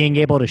being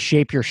able to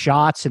shape your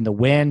shots in the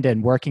wind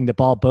and working the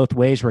ball both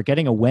ways. We're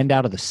getting a wind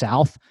out of the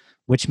south,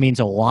 which means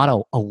a lot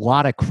of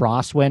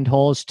crosswind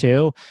holes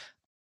too.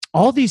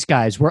 All these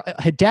guys were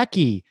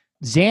Hideki,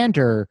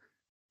 Xander,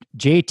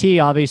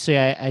 JT, obviously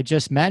I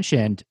just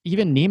mentioned.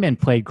 Even Neiman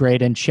played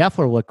great, and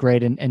Scheffler looked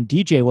great, and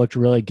DJ looked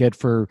really good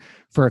for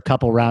a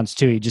couple rounds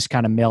too. He just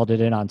kind of mailed it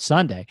in on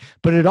Sunday.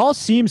 But it all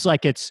seems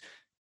like it's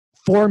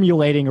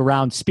formulating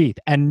around Spieth,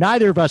 and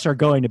neither of us are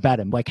going to bet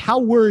him. Like, how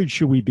worried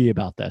should we be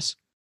about this?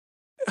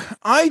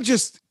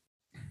 There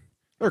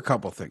are a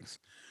couple things.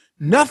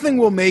 Nothing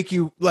will make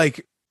you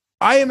like,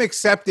 I am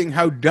accepting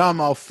how dumb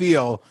I'll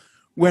feel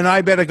when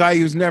I bet a guy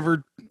who's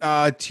never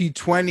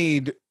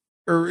T20'd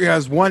or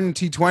has one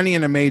T20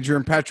 in a major,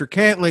 and Patrick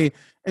Cantley,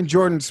 and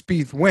Jordan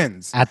Spieth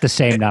wins at the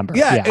same number.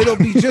 Yeah, it'll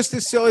be just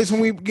as silly as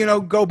when we,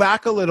 go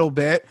back a little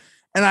bit,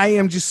 and I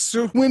am just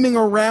swimming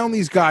around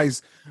these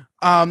guys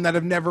that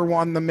have never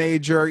won the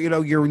major,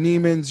 your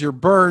Neimans, your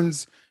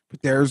Burns,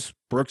 but there's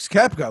Brooks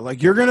Koepka.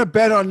 Like, you're going to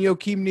bet on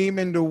Joaquin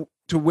Niemann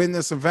to win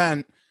this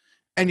event,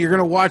 and you're going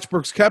to watch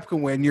Brooks Koepka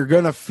win. You're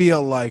going to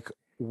feel like,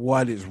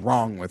 what is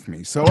wrong with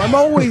me. So I'm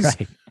always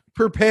Right.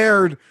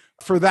 prepared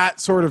for that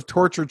sort of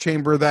torture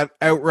chamber that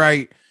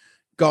outright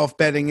golf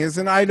betting is.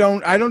 And I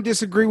don't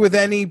disagree with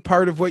any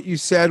part of what you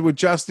said with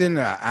Justin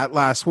at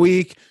last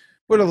week.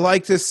 Would have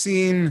liked to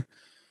seen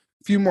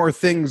a few more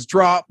things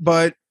drop,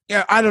 but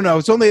yeah, I don't know.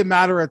 It's only a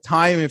matter of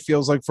time, it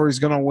feels like, before he's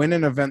going to win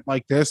an event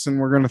like this, and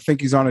we're going to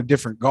think he's on a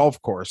different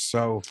golf course.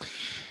 So,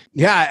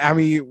 yeah, I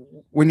mean,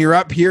 when you're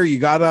up here, you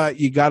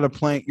gotta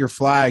plant your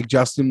flag.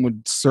 Justin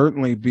would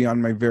certainly be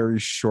on my very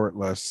short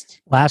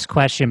list. Last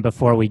question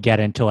before we get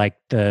into like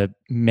the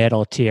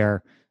middle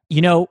tier.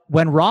 You know,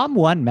 when Rahm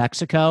won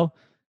Mexico,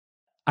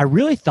 I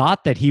really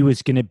thought that he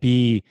was going to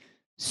be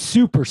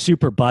super,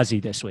 super buzzy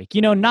this week.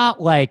 You know,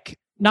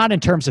 not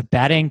in terms of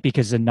betting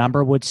because the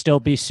number would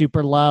still be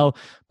super low,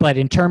 but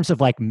in terms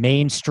of like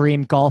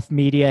mainstream golf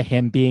media,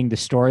 him being the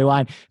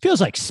storyline, feels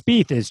like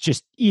Spieth is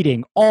just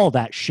eating all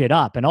that shit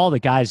up, and all the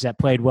guys that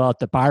played well at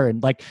the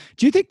Byron. Like,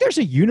 do you think there's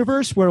a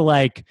universe where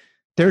like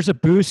there's a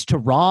boost to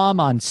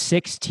Rahm on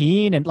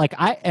 16 and like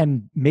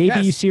maybe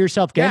Yes. you see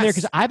yourself getting there? Yes.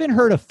 Because I haven't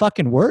heard a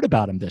fucking word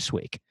about him this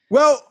week.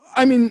 Well,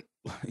 I mean,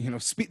 you know,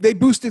 they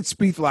boosted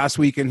Spieth last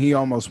week and he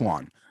almost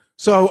won.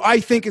 So I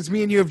think, as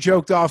me and you have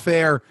joked off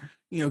air,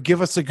 you know,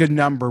 give us a good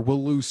number.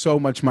 We'll lose so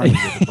much money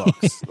with the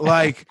books.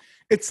 Like,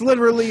 it's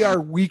literally our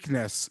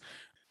weakness.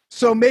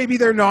 So maybe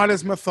they're not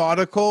as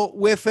methodical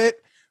with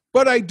it,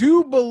 but I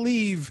do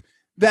believe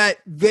that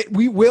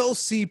we will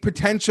see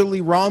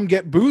potentially Rahm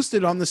get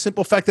boosted on the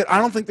simple fact that I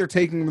don't think they're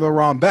taking the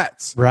wrong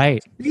bets.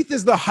 Right. Spieth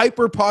is the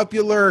hyper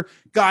popular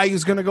guy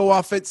who's going to go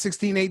off at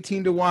 16,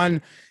 18 to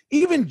 1.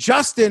 Even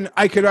Justin,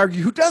 I could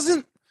argue, who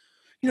doesn't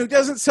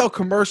sell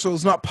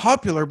commercials, not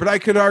popular, but I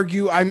could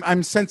argue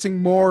I'm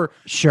sensing more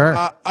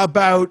Sure.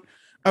 about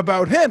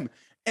him.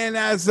 And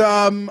as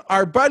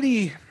our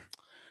buddy,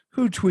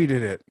 who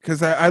tweeted it,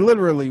 because I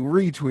literally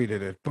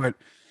retweeted it, but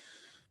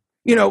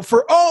you know,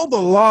 for all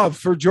the love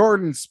for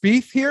Jordan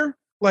Spieth here,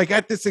 like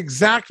at this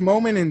exact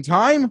moment in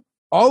time,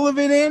 all of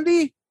it,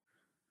 Andy,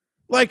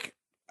 like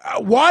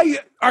why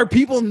are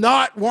people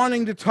not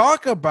wanting to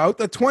talk about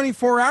that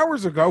 24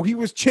 hours ago he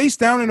was chased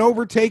down and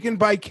overtaken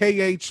by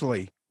KH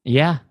Lee?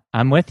 Yeah,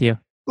 I'm with you.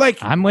 Like,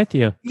 I'm with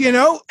you. you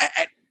know,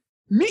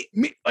 me,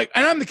 like,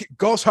 and I'm the kid.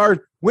 Golf's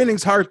hard,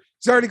 winning's hard.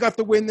 He's already got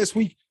the win this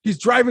week. He's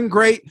driving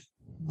great.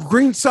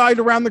 Green side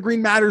around the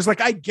green matters.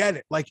 Like, I get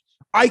it. Like,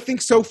 I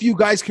think so few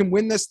guys can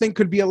win this thing,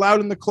 could be allowed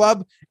in the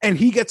club, and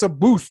he gets a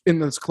booth in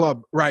this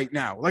club right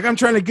now. Like, I'm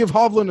trying to give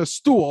Hovland a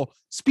stool.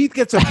 Spieth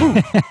gets a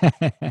booth.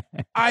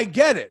 I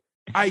get it.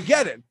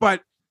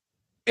 But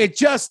it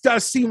just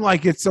does seem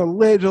like it's a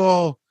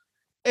little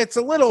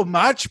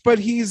much, but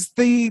he's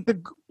the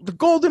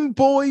golden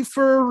boy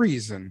for a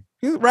reason,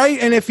 right?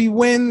 And if he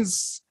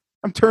wins,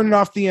 I'm turning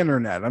off the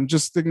internet. I'm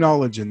just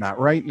acknowledging that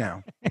right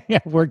now. Yeah,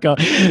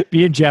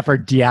 me and Jeff are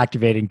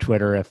deactivating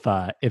Twitter if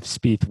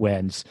Spieth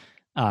wins.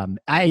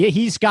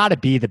 He's got to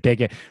be the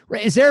biggest.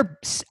 Is there,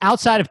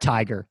 outside of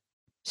Tiger,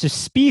 so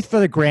Spieth for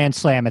the Grand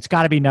Slam? It's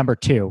got to be number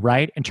 2,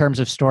 right, in terms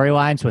of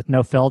storylines with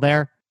no Phil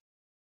there.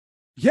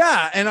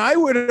 Yeah, and I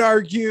would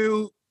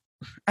argue,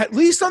 at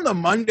least on the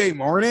Monday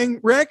morning,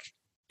 Rick,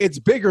 it's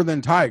bigger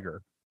than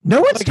Tiger.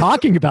 No one's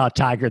talking about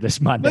Tiger this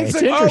Monday. It's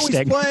like, interesting. Oh,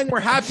 he's playing. We're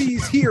happy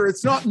he's here.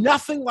 It's not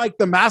nothing like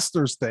the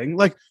Masters thing.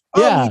 Like,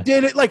 Yeah. we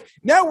did it. Like,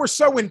 now we're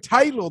so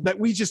entitled that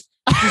we just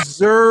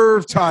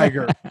deserve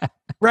Tiger,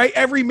 right?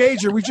 Every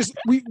major,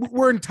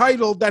 we're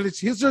entitled that it's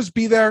his. Just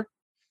be there.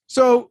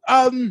 So,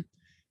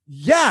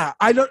 yeah,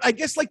 I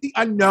guess like the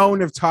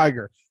unknown of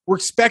Tiger. We're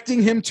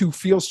expecting him to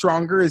feel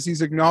stronger, as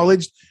he's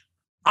acknowledged.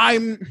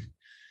 I've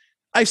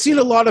seen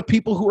a lot of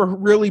people who are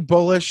really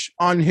bullish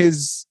on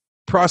his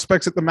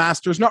prospects at the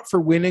Masters, not for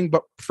winning,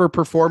 but for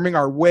performing,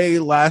 are way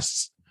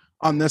less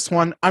on this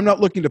one. I'm not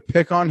looking to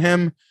pick on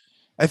him.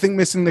 I think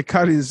missing the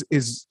cut is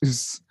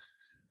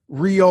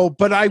real,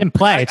 but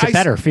it's a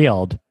better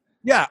field.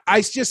 Yeah,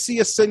 I just see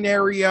a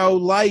scenario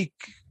like,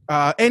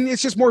 and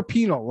it's just more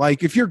penal.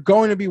 Like, if you're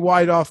going to be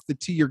wide off the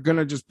tee, you're going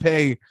to just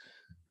pay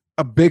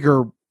a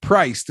bigger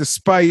price,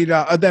 despite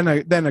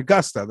than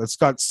Augusta. That's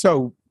got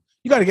so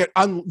you got to get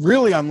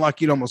really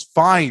unlucky to almost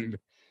find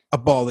a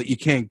ball that you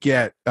can't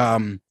get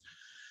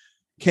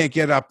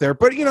up there.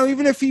 But, you know,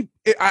 even if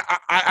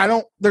I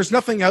don't, there's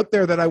nothing out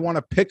there that I want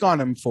to pick on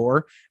him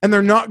for, and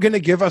they're not going to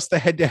give us the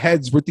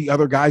head-to-heads with the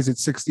other guys at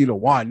 60 to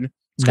 1.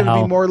 It's going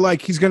to be more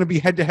like he's going to be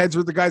head-to-heads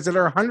with the guys that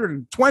are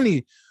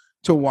 120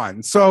 to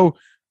 1. So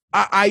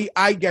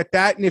I get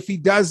that. And if he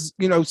does,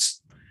 you know,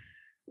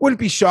 wouldn't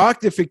be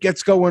shocked if it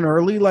gets going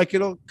early. Like,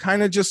 it'll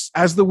kind of just,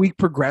 as the week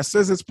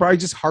progresses, it's probably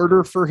just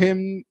harder for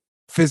him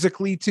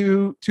physically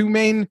to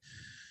maintain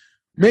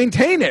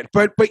it.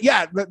 But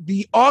yeah,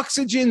 the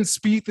oxygen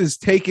Spieth is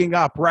taking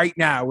up right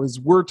now, as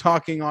we're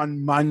talking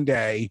on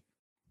Monday,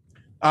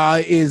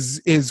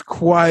 is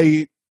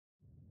quite,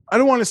 I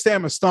don't want to say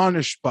I'm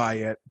astonished by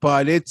it,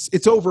 but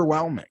it's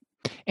overwhelming.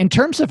 In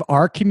terms of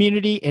our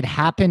community, it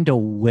happened a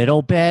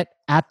little bit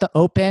at the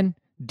Open.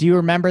 Do you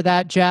remember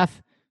that,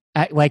 Jeff?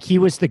 Like, he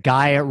was the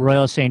guy at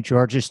Royal St.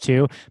 George's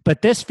too,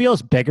 but this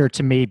feels bigger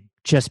to me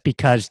just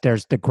because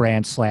there's the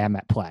Grand Slam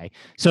at play.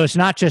 So it's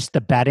not just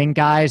the betting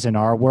guys in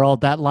our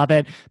world that love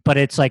it, but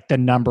it's like the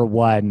number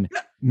one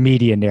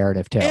media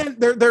narrative too. And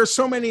there are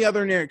so many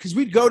other narratives, because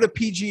we'd go to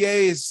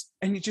PGAs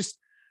and you just,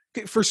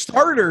 for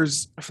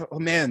starters, oh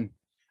man,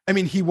 I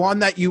mean, he won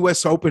that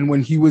US Open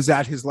when he was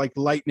at his like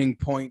lightning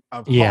point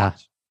of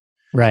hot.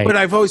 Right. But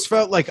I've always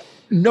felt like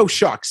no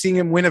shock seeing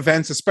him win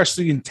events,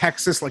 especially in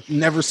Texas, like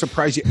never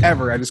surprised you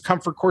ever. At his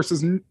comfort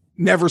courses,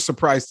 never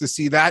surprised to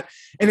see that.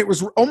 And it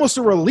was almost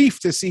a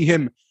relief to see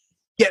him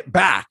get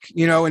back,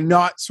 you know, and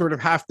not sort of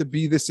have to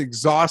be this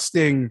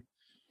exhausting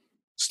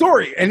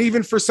story. And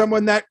even for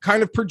someone that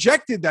kind of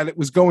projected that it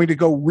was going to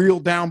go real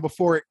down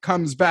before it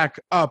comes back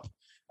up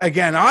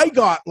again, I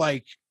got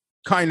like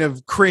kind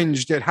of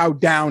cringed at how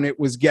down it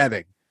was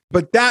getting.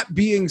 But that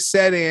being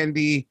said,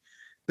 Andy,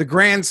 the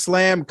Grand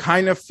Slam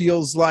kind of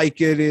feels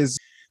like it is.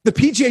 The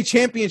PGA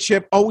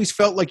Championship always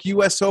felt like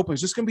US Open.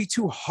 It's just going to be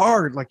too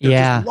hard. Like they're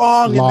just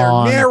long and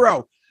they're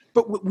narrow.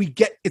 But we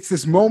get, it's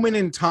this moment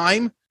in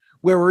time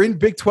where we're in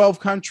Big 12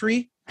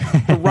 country.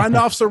 The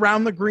runoffs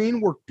around the green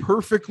were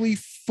perfectly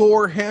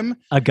for him.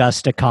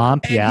 Augusta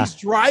comp, and he's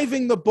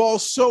driving the ball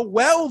so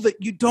well that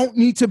you don't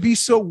need to be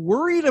so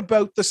worried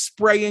about the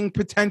spraying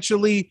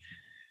potentially.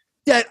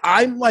 That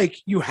I'm like,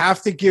 you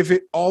have to give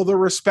it all the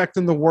respect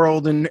in the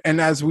world. And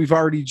as we've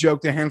already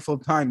joked a handful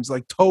of times,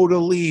 like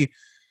totally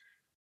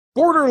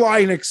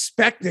borderline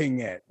expecting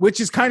it, which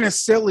is kind of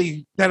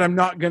silly that I'm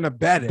not going to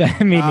bet it.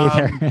 Me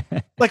neither.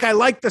 Like I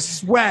like the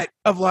sweat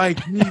of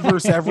like me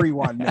versus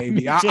everyone,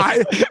 maybe.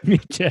 Me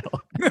too.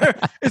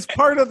 It's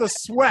part of the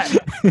sweat.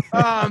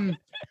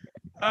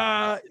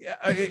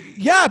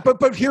 Yeah,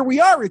 but here we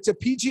are. It's a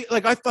PG.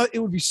 Like I thought it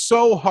would be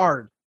so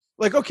hard.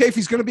 Like, okay, if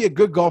he's going to be a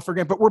good golfer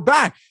again, but we're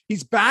back.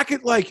 He's back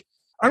at like,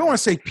 I don't want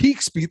to say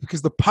peak speed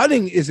because the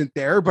putting isn't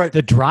there, but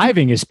the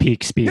driving is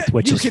peak speed,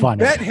 which is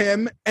funny. You can bet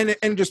him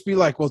and just be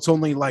like, well, it's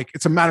only like,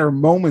 it's a matter of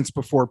moments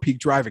before peak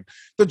driving.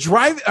 The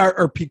drive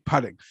or peak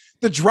putting.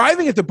 The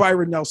driving at the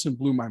Byron Nelson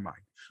blew my mind.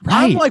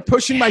 Right. I'm like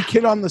pushing my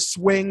kid on the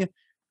swing,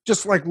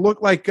 just like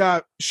look like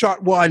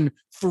shot one,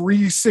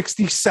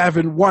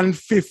 367,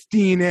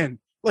 115 in.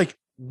 Like,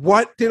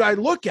 what did I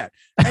look at?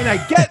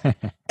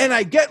 And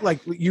I get like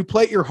you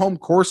play at your home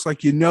course,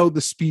 like you know the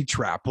speed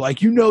trap,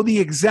 like you know the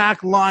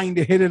exact line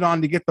to hit it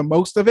on to get the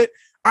most of it.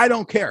 I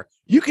don't care.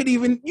 You can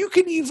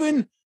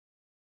even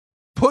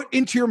put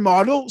into your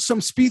model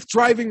some speed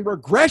driving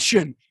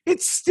regression.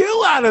 It's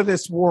still out of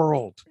this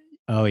world.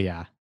 Oh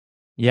yeah.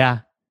 Yeah,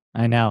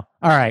 I know.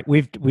 All right,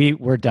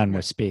 we're done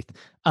with Spieth.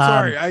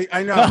 Sorry,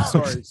 I know.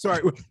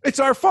 Sorry. It's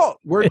our fault.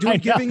 We're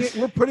giving it.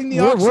 We're putting the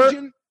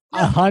oxygen.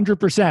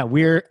 100%.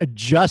 We're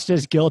just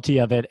as guilty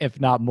of it,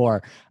 if not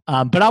more.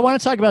 But I want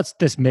to talk about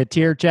this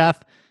mid-tier,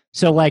 Jeff.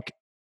 So, like,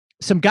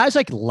 some guys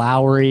like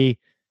Lowry,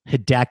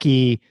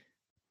 Hideki,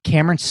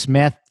 Cameron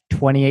Smith,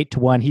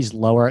 28-1. He's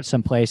lower at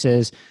some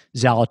places.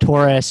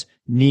 Zalatoris,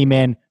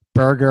 Neiman,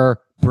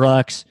 Berger,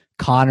 Brooks,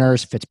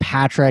 Connors,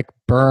 Fitzpatrick,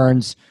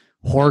 Burns,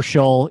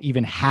 Horschel,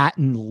 even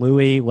Hatton,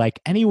 Louis,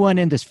 like anyone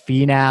in this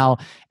Finau,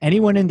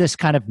 anyone in this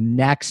kind of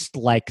next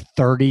like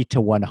 30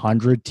 to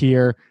 100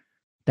 tier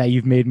that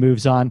you've made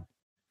moves on?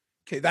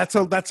 Okay, that's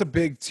a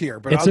big tier,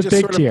 but It's I'll a just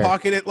big sort of tier.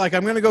 pocket it. Like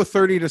I'm going to go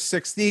 30 to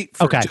 60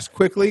 just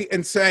quickly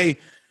and say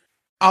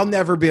I'll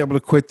never be able to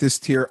quit this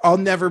tier. I'll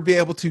never be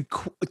able to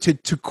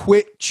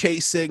quit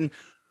chasing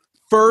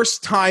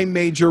first-time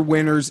major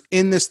winners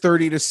in this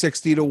 30 to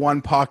 60 to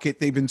 1 pocket.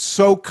 They've been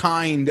so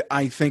kind,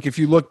 I think, if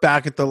you look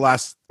back at the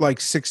last like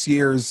 6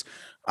 years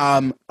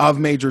of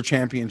major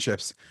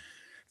championships.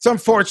 It's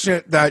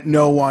unfortunate that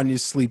no one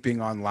is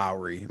sleeping on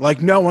Lowry.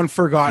 Like no one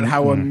forgot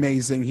how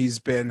amazing he's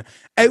been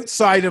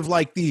outside of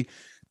like the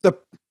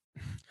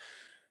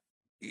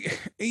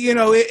you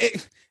know,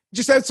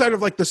 just outside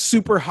of like the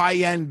super high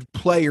end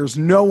players.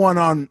 No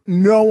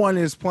one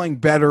is playing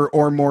better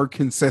or more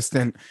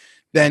consistent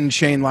than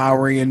Shane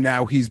Lowry, and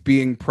now he's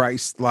being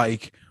priced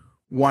like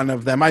one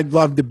of them. I'd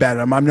love to bet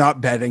him. I'm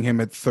not betting him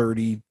at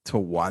 30 to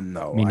 1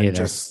 though. Me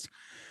neither.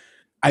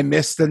 I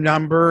missed the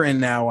number, and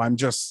now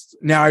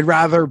I'd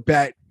rather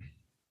bet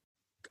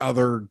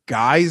other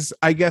guys,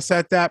 I guess,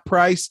 at that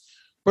price.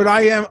 But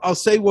I'll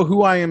say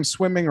who I am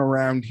swimming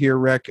around here,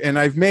 Rick. And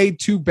I've made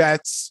 2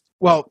 bets.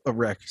 Well,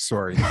 Rick,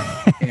 sorry,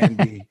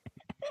 Andy.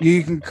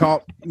 You can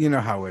call, you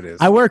know how it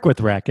is. I work with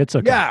Rick. It's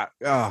okay.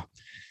 Yeah.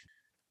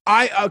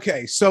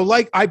 So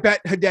like I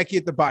bet Hideki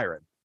at the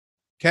Byron.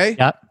 Okay.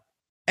 Yep.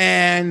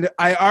 And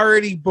I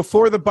already,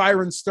 before the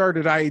Byron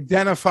started, I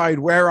identified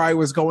where I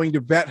was going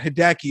to bet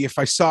Hideki if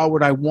I saw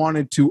what I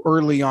wanted to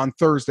early on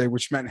Thursday,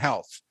 which meant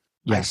health.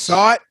 Yes. I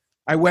saw it.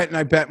 I went and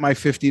I bet my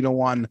 50 to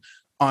 1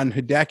 on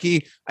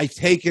Hideki. I've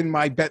taken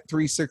my bet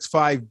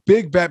 365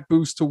 big bet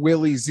boost to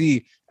Willie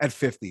Z at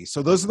 50.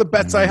 So those are the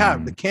bets I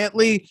have. The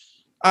Cantley,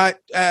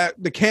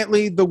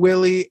 the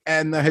Willie,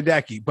 and the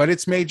Hideki. But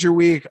it's major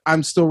week.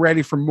 I'm still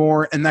ready for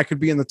more. And that could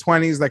be in the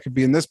 20s. That could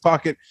be in this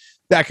pocket.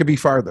 That could be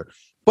farther.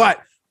 But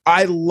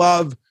I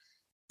love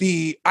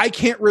I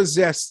can't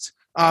resist,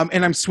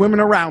 and I'm swimming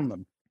around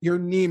them. Your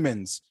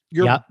Neimans,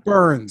 your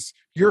Burns,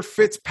 your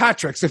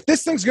Fitzpatrick's. If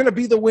this thing's going to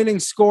be the winning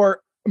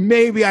score,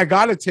 maybe I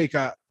got to take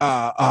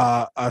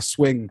a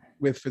swing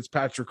with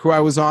Fitzpatrick, who I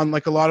was on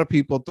like a lot of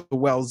people at the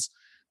Wells.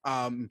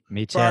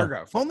 Me too.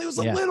 Fargo. If only it was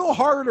a little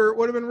harder, it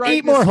would have been right.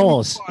 8 more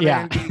holes.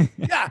 Yeah.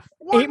 Yeah.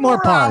 8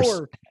 more pars.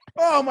 Hour.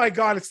 Oh my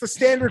God. It's the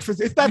standard for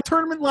if that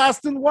tournament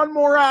lasted 1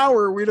 more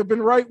hour, we'd have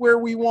been right where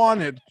we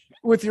wanted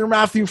with your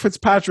Matthew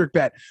Fitzpatrick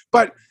bet.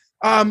 But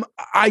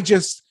I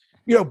just,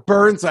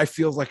 Burns, I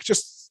feel like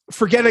just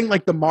forgetting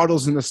like the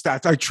models and the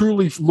stats. I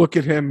truly look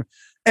at him,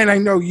 and I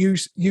know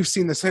you've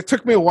seen this. It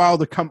took me a while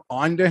to come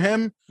on to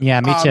him. Yeah,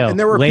 me too. And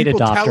there were late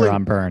adopter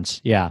on Burns.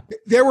 Yeah.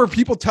 There were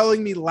people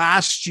telling me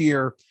last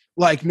year,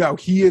 like, no,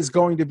 he is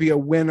going to be a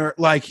winner.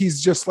 Like,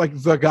 he's just like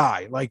the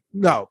guy. Like,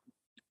 no.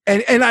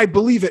 And I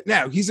believe it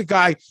now. He's a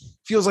guy,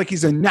 feels like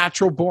he's a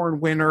natural born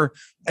winner.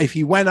 If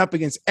he went up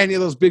against any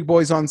of those big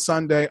boys on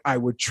Sunday, I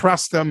would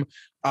trust him.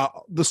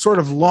 The sort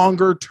of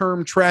longer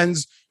term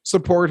trends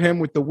support him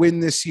with the win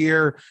this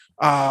year.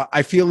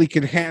 I feel he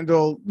can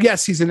handle,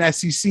 yes, he's an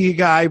SEC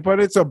guy, but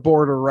it's a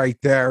border right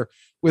there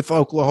with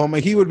Oklahoma.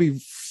 He would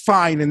be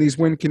fine in these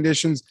win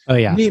conditions. Oh,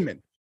 yeah.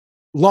 Neiman,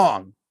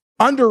 long,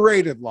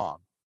 underrated long.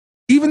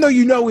 Even though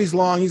he's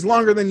long, he's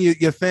longer than you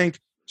think.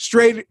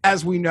 Straight,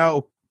 as we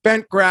know,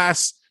 bent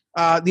grass.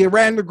 The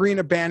Aranda Green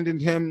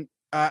abandoned him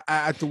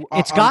at the.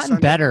 It's gotten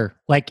better.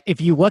 Like,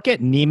 if you look at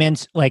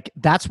Neiman's, like,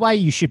 that's why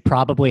you should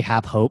probably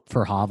have hope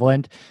for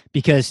Hovland,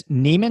 because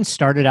Neiman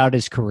started out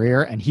his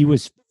career and he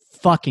was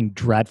fucking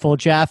dreadful,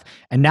 Jeff,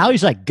 and now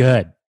he's like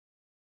good.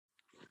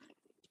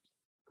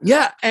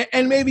 Yeah,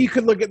 and maybe you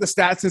could look at the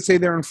stats and say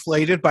they're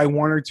inflated by 1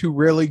 or 2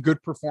 really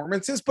good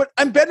performances, but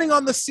I'm betting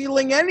on the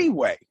ceiling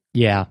anyway.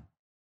 Yeah.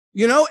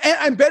 And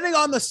I'm betting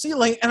on the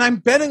ceiling, and I'm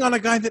betting on a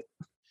guy that,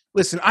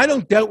 listen, I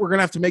don't doubt we're going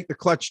to have to make the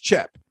clutch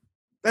chip.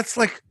 That's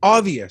like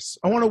obvious.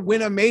 I want to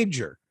win a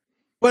major.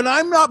 But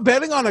I'm not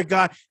betting on a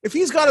guy. If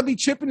he's got to be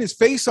chipping his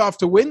face off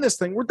to win this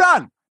thing, we're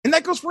done. And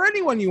that goes for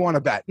anyone you want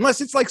to bet, unless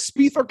it's like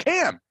Spieth or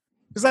Cam,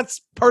 because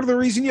that's part of the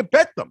reason you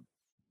bet them.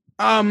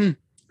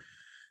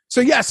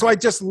 So I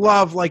just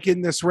love, like,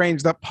 in this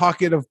range, that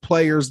pocket of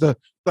players, the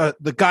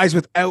guys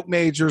without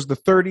majors, the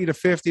 30 to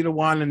 50 to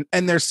 1,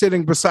 and they're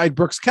sitting beside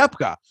Brooks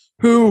Koepka,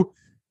 who,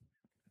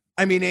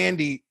 I mean,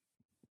 Andy,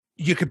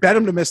 you could bet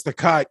him to miss the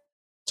cut,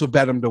 to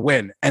bet him to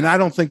win. And I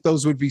don't think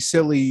those would be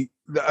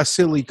a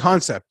silly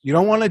concept. You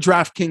don't want to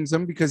DraftKings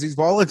him because he's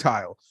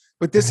volatile,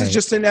 but this is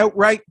just an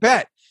outright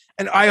bet.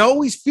 And I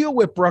always feel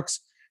with Brooks,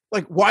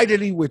 like, why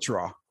did he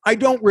withdraw? I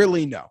don't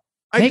really know.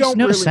 Makes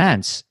no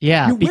sense.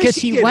 Yeah, because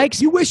he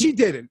likes. You wish he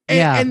didn't.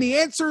 And the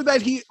answer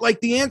that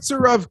the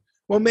answer of,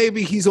 well,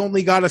 maybe he's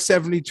only got a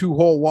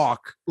 72-hole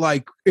walk,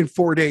 like, in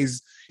 4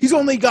 days. He's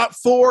only got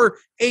 4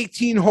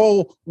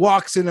 18-hole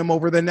walks in him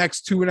over the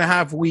next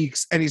 2.5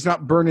 weeks, and he's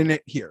not burning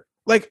it here.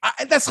 Like,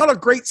 that's not a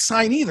great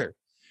sign either.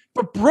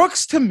 But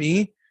Brooks, to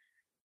me,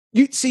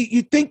 you'd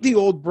think the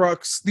old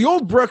Brooks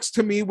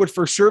to me would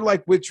for sure,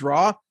 like,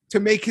 withdraw to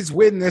make his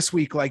win this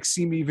week, like,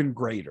 seem even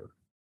greater.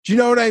 Do you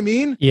know what I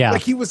mean? Yeah.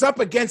 Like, he was up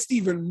against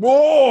even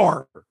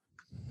more.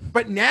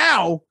 But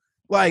now,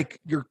 like,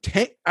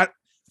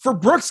 for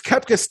Brooks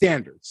Koepka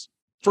standards,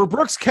 for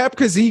Brooks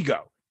Koepka's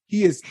ego,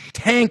 he is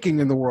tanking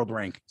in the world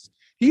rankings.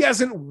 He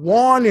hasn't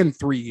won in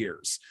 3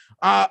 years,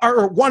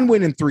 or 1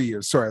 win in 3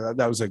 years. Sorry,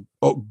 that was a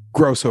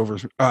gross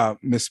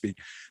misspeak.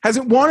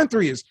 Hasn't won in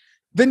 3 years.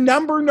 The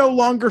number no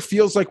longer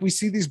feels like we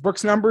see these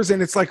Brooks numbers,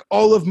 and it's like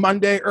all of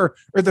Monday or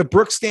the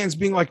Brooks stands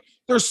being like,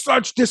 there's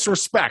such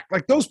disrespect.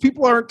 Like, those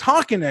people aren't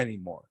talking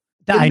anymore.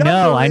 I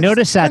know. I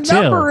noticed that too.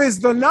 The number is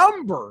the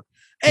number.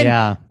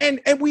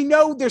 And we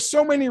know there's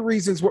so many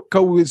reasons what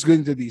goes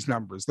into these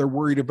numbers. They're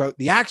worried about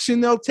the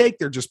action they'll take.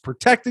 They're just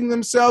protecting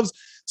themselves.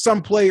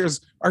 Some players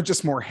are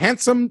just more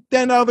handsome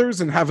than others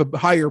and have a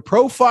higher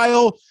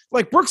profile.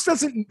 Like, Brooks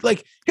doesn't,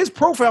 like, his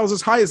profile is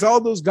as high as all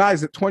those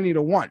guys at 20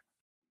 to 1.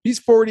 He's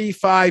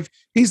 45.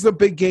 He's the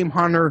big game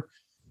hunter.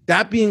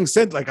 That being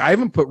said, like, I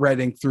haven't put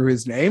red ink through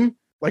his name,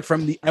 like,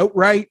 from the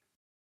outright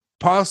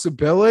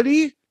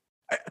possibility.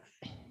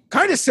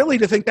 Kind of silly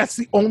to think that's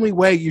the only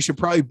way you should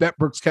probably bet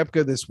Brooks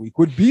Koepka this week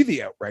would be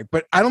the outright,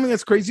 but I don't think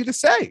that's crazy to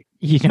say.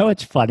 You know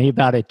what's funny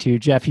about it too,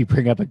 Jeff? You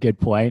bring up a good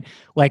point.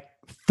 Like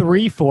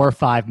 3, 4,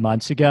 5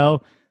 months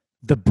ago,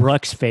 the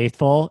Brooks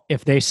faithful,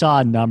 if they saw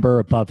a number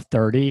above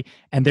 30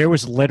 and there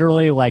was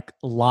literally like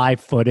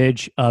live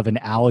footage of an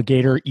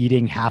alligator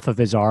eating half of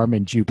his arm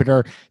in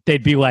Jupiter,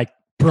 they'd be like,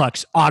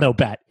 Brooks, auto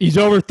bet. He's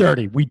over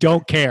 30. We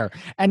don't care.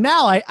 And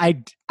now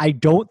I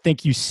don't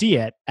think you see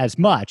it as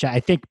much.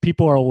 I think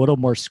people are a little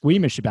more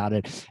squeamish about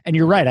it. And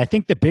you're right. I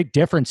think the big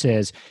difference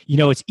is,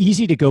 it's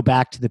easy to go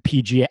back to the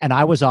PGA. And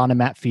I was on him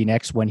at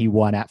Phoenix when he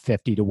won at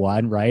 50 to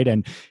 1, right?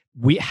 And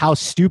how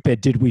stupid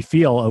did we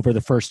feel over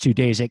the first 2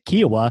 days at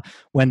Kiowa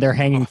when they're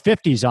hanging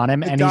 50s on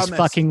him and he's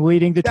fucking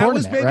leading the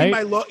tournament,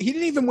 right? He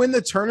didn't even win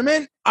the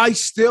tournament. I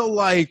still,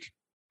 like,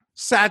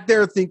 sat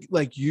there thinking,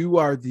 like, you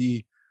are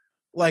the,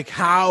 like,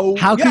 how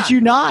could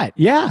you not?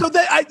 Yeah.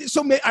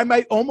 So I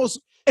might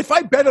almost if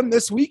I bet him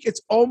this week,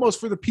 it's almost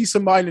for the peace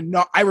of mind and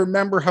not. I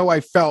remember how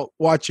I felt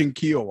watching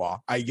Kiowa.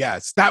 I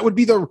guess that would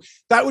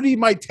be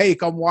my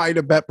take on why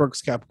to bet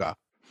Brooks Koepka.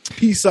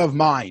 Peace of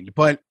mind.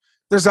 But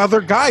there's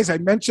other guys. I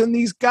mentioned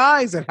these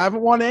guys that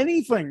haven't won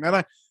anything that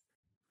I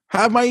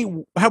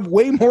have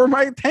way more of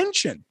my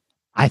attention.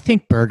 I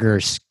think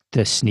Berger's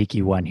the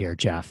sneaky one here,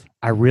 Jeff.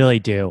 I really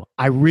do.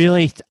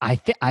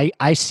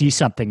 I see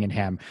something in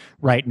him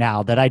right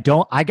now that I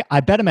don't.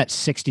 I bet him at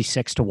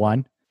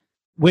 66-1,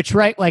 which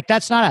right, like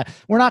that's not a.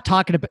 We're not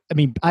talking about. I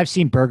mean, I've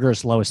seen Berger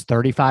as low as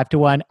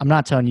 35-1. I'm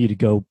not telling you to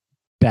go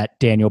bet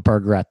Daniel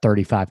Berger at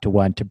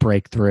 35-1 to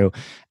break through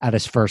at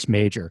his first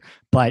major.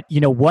 But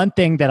one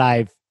thing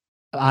that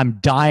I'm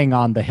dying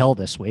on the hill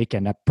this week,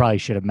 and I probably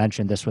should have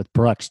mentioned this with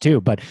Brooks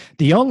too, but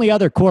the only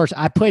other course,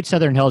 I played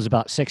Southern Hills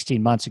about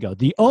 16 months ago.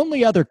 The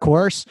only other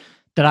course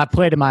that I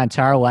played in my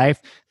entire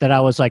life that I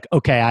was like,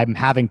 okay, I'm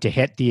having to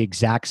hit the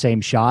exact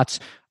same shots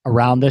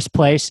around this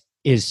place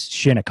is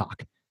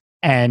Shinnecock.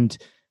 And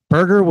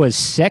Berger was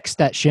 6th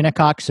at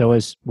Shinnecock, so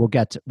we'll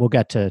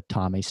get to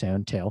Tommy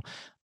soon too.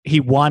 He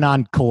won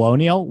on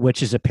Colonial,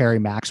 which is a Perry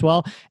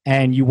Maxwell,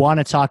 and you want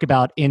to talk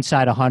about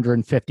inside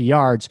 150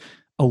 yards,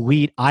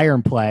 elite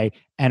iron play,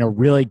 and a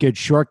really good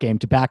short game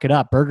to back it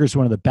up. Berger's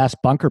one of the best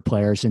bunker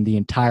players in the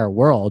entire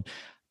world.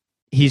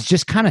 He's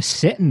just kind of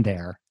sitting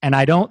there, and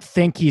I don't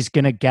think he's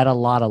going to get a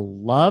lot of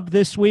love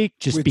this week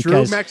just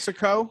because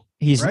Mexico.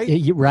 He's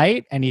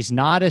right, and he's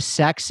not as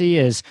sexy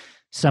as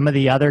some of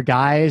the other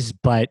guys,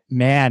 but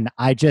man,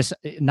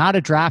 not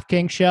a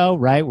DraftKings show,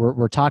 right?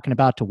 We're talking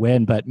about to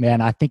win, but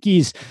man, I think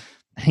he's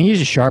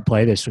a sharp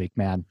play this week,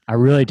 man. I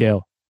really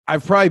do.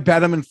 I've probably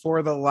bet him in 4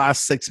 of the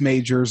last 6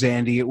 majors,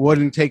 Andy. It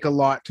wouldn't take a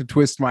lot to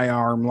twist my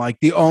arm. Like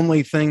the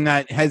only thing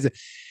that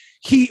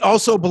he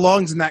also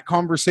belongs in that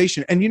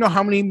conversation. And you know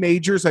how many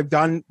majors I've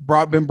been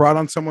brought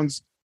on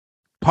someone's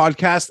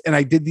podcast, and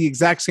I did the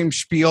exact same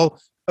spiel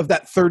of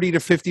that 30 to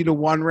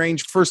 50-1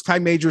 range, first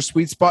time major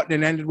sweet spot,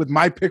 and it ended with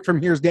my pick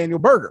from here's Daniel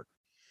Berger.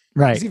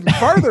 Right. He's even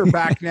farther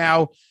back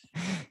now.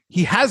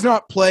 He has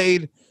not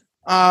played.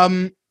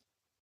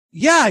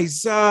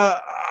 He's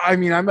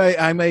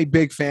I'm a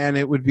big fan.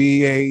 It would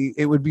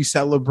be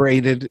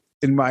celebrated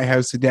in my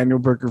house, a Daniel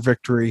Berger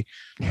victory,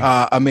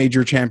 a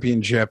major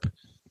championship.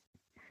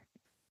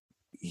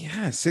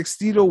 Yeah,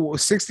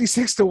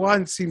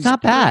 66-1 seems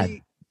not bad.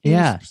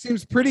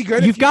 Seems pretty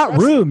good. You've got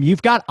room.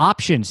 You've got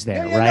options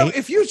there, right? No,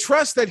 if you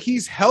trust that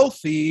he's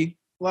healthy,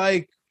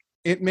 like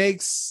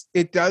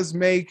it does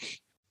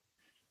make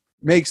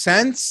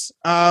sense.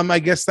 I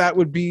guess that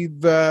would be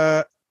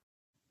the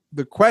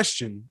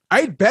question.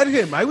 I'd bet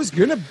him. I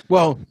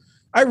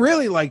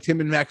really liked him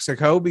in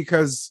Mexico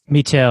because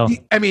me too.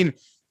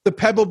 The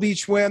Pebble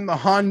Beach win, the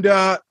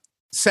Honda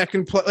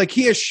second place, like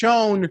he has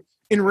shown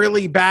in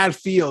really bad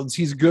fields,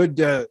 he's good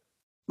to,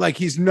 like,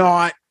 he's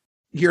not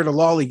here to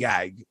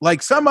lollygag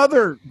like some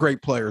other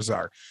great players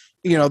are.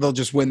 They'll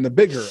just win the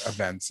bigger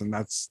events, and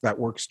that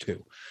works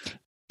too.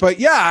 But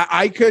yeah,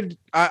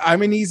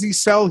 I'm an easy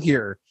sell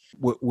here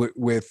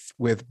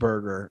with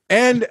Berger.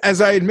 And as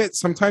I admit,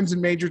 sometimes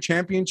in major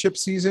championship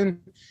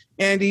season,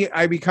 Andy,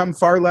 I become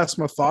far less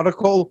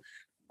methodical,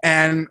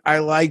 and I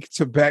like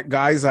to bet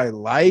guys I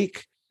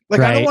like.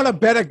 Like, right. I don't want to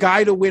bet a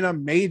guy to win a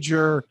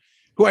major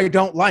who I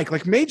don't like.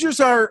 Like, majors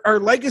are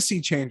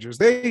legacy changers.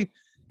 They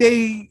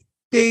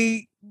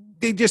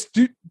just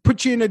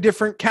put you in a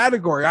different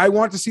category. I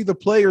want to see the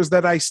players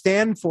that I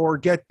stand for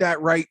get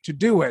that right to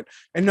do it,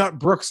 and not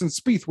Brooks and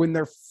Spieth win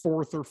their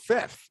 4th or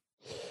 5th.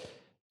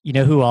 You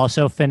know who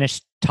also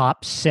finished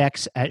top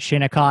 6 at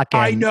Shinnecock?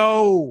 I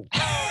know.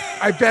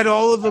 I bet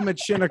all of them at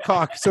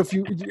Shinnecock. So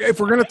if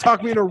we're going to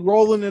talk me into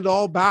rolling it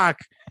all back,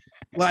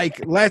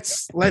 like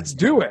let's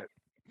do it.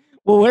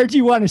 Well, where do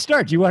you want to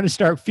start? Do you want to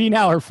start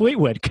Finau or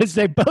Fleetwood? Because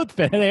they both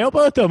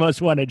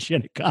almost won at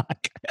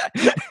Shinnecock.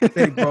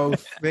 They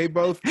both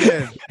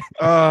did.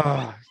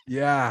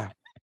 Yeah.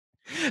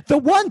 The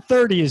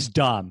 130 is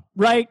dumb,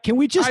 right? Can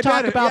we just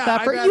talk about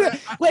that?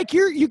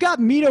 You got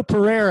Mito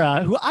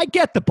Pereira, who I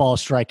get the ball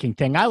striking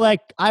thing. I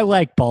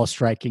like ball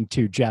striking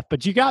too, Jeff.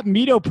 But you got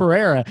Mito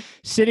Pereira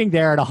sitting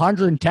there at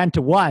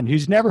 110-1,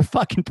 who's never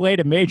fucking played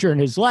a major in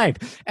his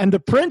life, and the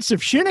Prince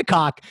of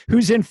Shinnecock,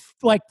 who's in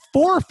like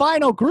 4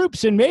 final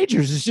groups in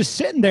majors, is just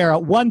sitting there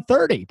at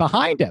 130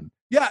 behind him.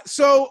 Yeah,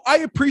 so I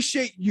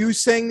appreciate you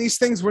saying these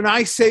things. When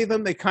I say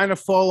them, they kind of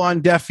fall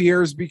on deaf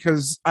ears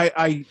because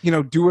I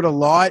do it a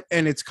lot,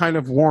 and it's kind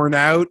of worn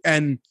out.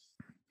 And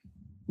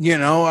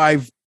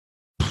I've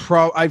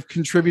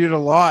contributed a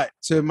lot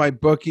to my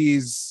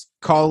bookies'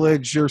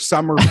 college or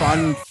summer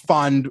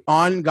fund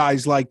on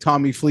guys like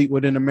Tommy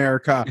Fleetwood in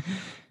America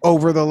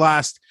over the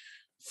last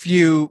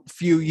few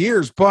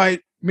years.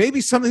 But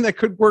maybe something that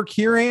could work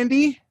here,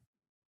 Andy.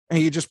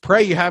 And you just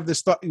pray you have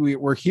this thought.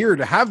 We're here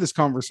to have this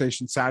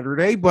conversation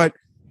Saturday, but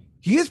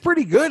he is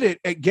pretty good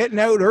at getting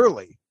out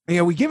early.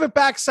 We give it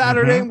back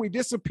Saturday and we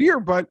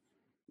disappear. But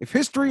if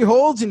history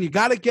holds and you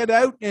got to get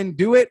out and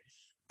do it,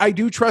 I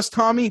do trust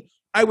Tommy.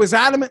 I was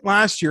adamant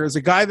last year as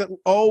a guy that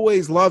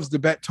always loves to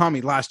bet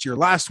Tommy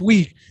last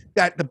week,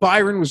 that the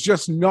Byron was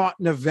just not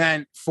an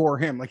event for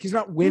him. Like he's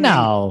not winning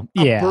a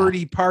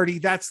birdie party.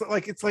 That's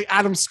like, it's like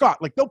Adam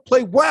Scott. Like they'll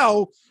play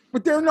well,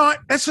 but they're not,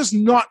 that's just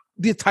not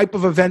the type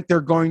of event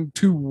they're going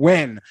to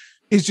win.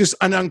 Is just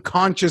an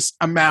unconscious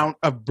amount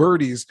of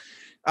birdies.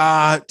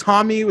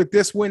 Tommy with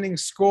this winning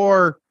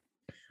score,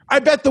 I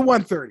bet the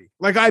 130.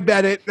 Like I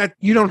bet it that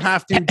you don't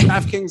have to.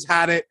 DraftKings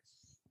had it.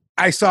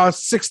 I saw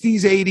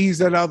 60s,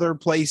 80s at other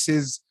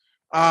places.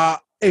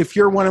 If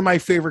you're one of my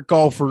favorite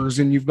golfers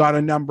and you've got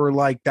a number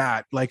like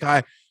that, like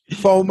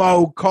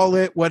FOMO, call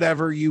it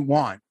whatever you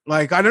want.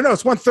 Like, I don't know.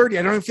 It's 130.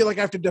 I don't even feel like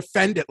I have to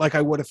defend it like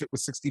I would if it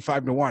was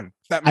 65-1. If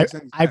that makes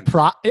sense.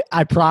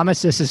 I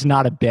promise this is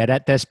not a bit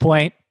at this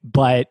point,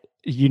 but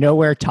you know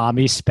where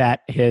Tommy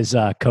spent his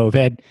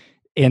COVID?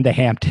 In the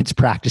Hamptons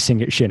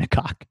practicing at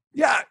Shinnecock.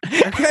 Yeah.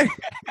 Okay.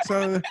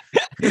 So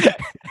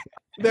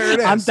there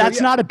it is.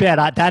 That's not a bit.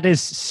 That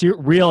is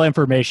real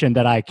information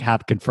that I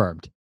have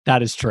confirmed.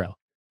 That is true.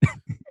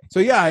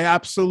 So yeah, I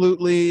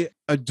absolutely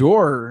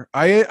adore.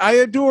 I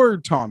adore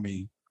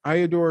Tommy. I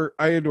adore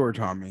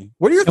Tommy.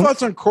 What are your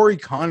thoughts on Corey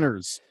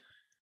Connors?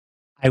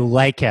 I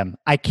like him.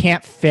 I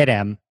can't fit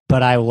him,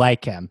 but I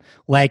like him.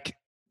 Like,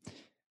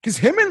 because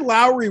him and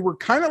Lowry were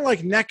kind of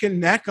like neck and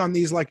neck on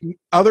these like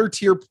other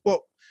tier.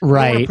 Well,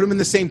 right. I want to put him in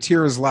the same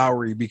tier as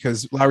Lowry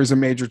because Lowry's a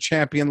major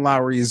champion.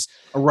 Lowry's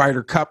a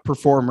Ryder Cup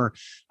performer.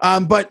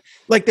 But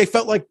like they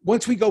felt like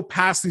once we go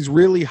past these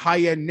really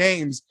high end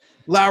names,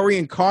 Lowry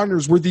and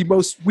Connors were the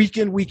most week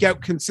in, week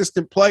out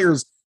consistent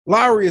players.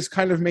 Lowry has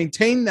kind of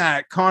maintained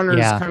that.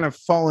 Connors kind of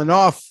fallen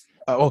off.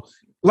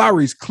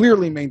 Lowry's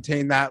clearly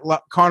maintained that.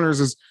 Connors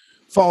has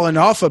fallen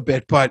off a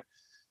bit, but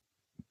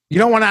you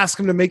don't want to ask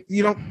him to make,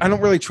 I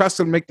don't really trust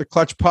him to make the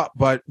clutch putt,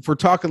 but if we're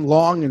talking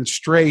long and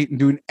straight and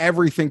doing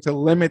everything to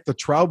limit the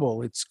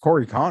trouble, it's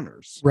Corey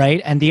Connors.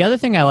 Right. And the other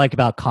thing I like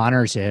about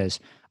Connors is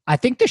I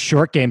think the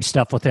short game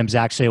stuff with him is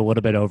actually a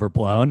little bit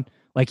overblown.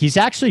 Like he's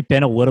actually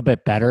been a little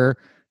bit better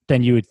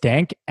than you would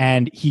think.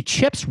 And he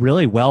chips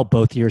really well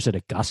both years at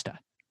Augusta,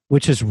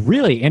 which is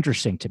really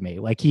interesting to me.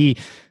 Like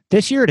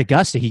this year at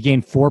Augusta, he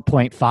gained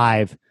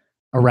 4.5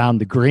 around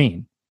the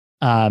green.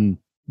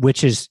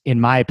 Which is,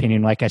 in my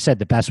opinion, like I said,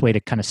 the best way to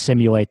kind of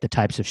simulate the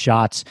types of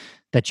shots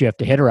that you have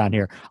to hit around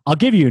here. I'll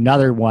give you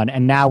another one.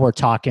 And now we're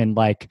talking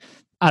like,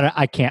 I'm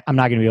not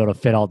going to be able to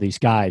fit all these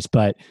guys,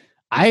 but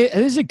this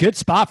is a good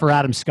spot for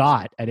Adam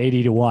Scott at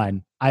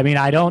 80-1. I mean,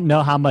 I don't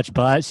know how much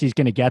buzz he's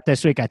going to get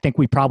this week. I think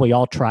we probably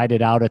all tried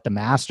it out at the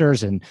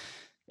Masters and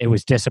it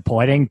was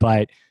disappointing,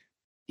 but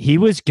he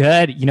was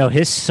good.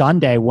 His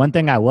Sunday, one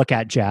thing I look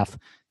at, Jeff,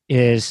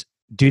 is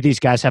do these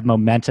guys have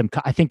momentum?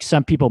 I think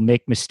some people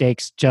make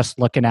mistakes just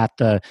looking at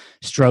the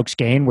strokes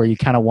gain where you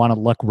kind of want to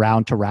look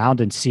round to round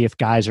and see if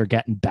guys are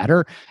getting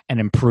better and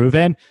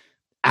improving.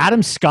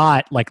 Adam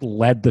Scott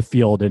led the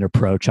field in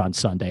approach on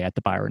Sunday at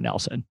the Byron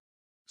Nelson.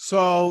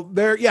 So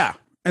there, yeah.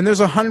 And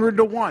there's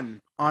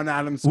 100-1 on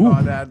Adam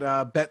Scott at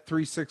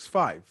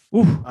Bet365.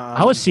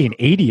 I was seeing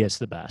 80 as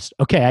the best.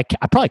 Okay. I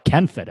probably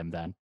can fit him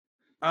then.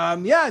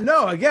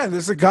 Again,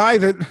 this is a guy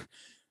that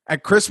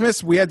at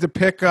Christmas, we had to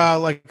pick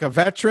a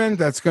veteran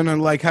that's going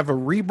to have a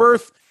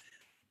rebirth.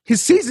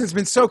 His season's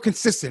been so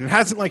consistent. It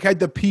hasn't had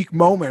the peak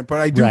moment, but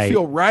I do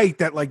feel right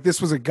that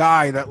this was a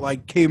guy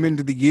that came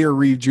into the year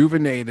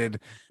rejuvenated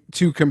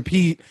to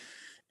compete.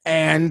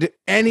 And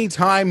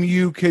anytime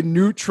you can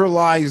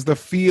neutralize the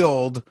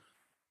field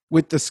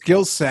with the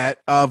skill set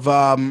of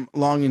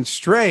long and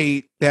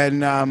straight,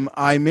 then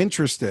I'm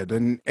interested.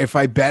 And if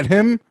I bet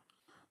him,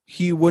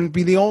 he wouldn't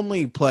be the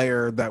only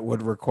player that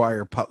would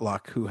require putt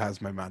luck who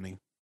has my money.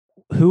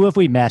 Who have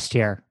we missed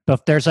here?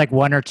 But there's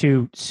one or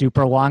two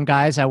super long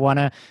guys I want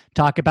to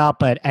talk about,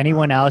 but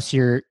anyone else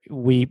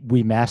we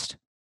missed?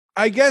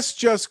 I guess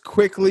just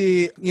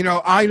quickly,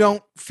 I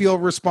don't feel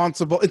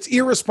responsible. It's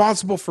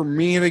irresponsible for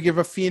me to give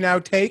a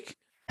Finau take.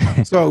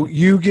 So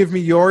you give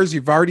me yours.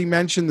 You've already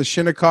mentioned the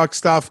Shinnecock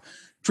stuff.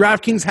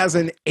 DraftKings has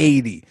an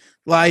 80.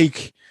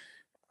 It's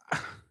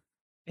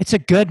a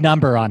good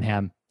number on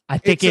him. I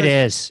think it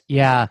is.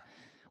 Yeah.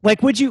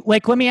 Let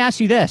me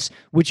ask you this.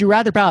 Would you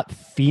rather bet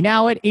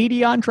Finau at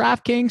 80 on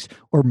DraftKings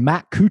or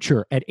Matt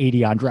Kuchar at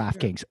 80 on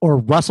DraftKings or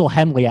Russell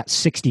Henley at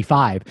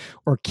 65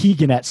 or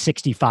Keegan at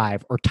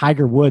 65 or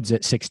Tiger Woods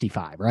at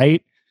 65,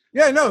 right?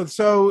 Yeah, no.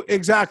 So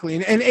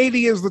exactly. And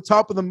 80 is the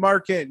top of the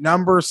market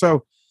number.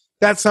 So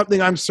that's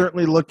something I'm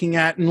certainly looking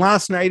at. And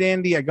last night,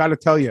 Andy, I got to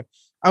tell you,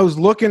 I was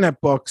looking at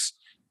books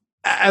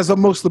as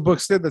most of the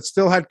books did that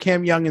still had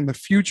Cam Young in the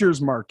futures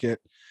market.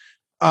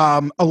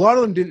 A lot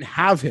of them didn't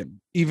have him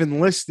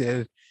even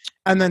listed.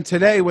 And then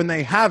today when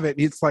they have it,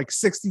 it's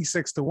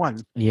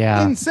 66-1.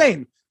 Yeah.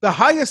 Insane. The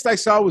highest I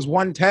saw was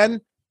 110.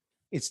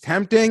 It's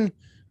tempting.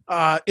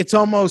 It's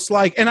almost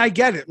and I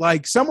get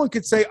it. Someone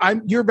could say,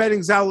 you're betting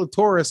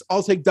Zalatoris.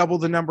 I'll take double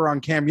the number on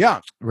Cam Young.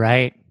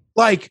 Right.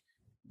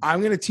 I'm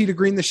going to tee to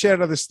green the shit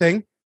out of this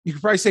thing. You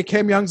could probably say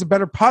Cam Young's a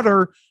better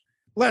putter,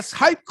 less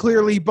hype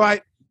clearly,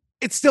 but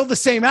it's still the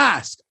same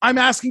ask. I'm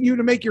asking you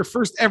to make your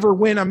first ever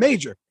win a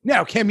major.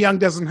 Now, Cam Young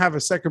doesn't have a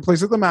second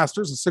place at the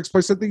Masters, a sixth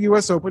place at the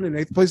US Open, and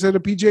eighth place at a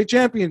PGA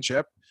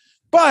Championship.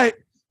 But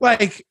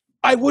like,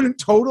 I wouldn't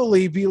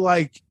totally be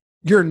like,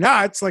 you're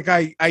nuts. Like,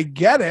 I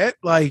get it.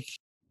 Like,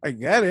 I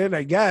get it,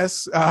 I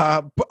guess.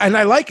 And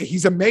I like it.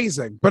 He's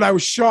amazing. But I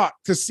was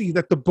shocked to see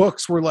that the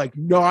books were like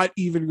not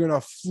even going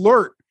to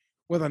flirt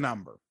with a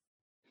number.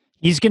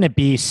 He's going to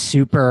be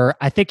super.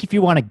 I think if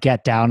you want to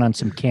get down on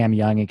some Cam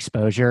Young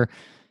exposure,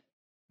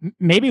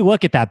 maybe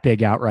look at that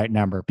big outright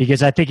number,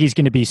 because I think he's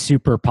going to be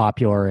super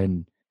popular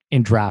in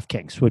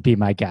DraftKings would be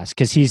my guess.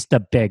 Cause he's the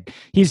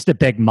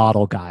big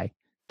model guy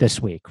this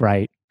week.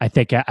 Right. I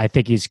think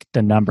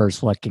the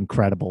numbers look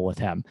incredible with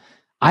him.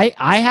 I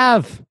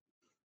have,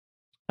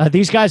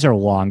 these guys are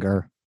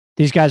longer.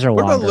 What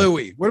about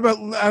Louis? What about,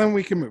 I don't know,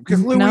 we can move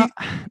because Louis.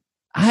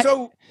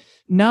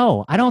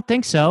 No, I don't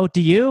think so.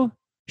 Do you?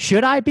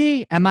 Should I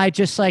be? Am I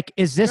just like,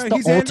 is this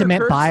the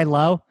ultimate buy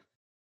low?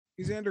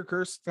 He's Xander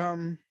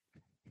Kirst.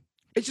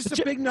 It's just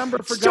a big number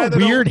for guys. It's a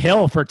weird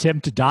hill for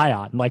Tim to die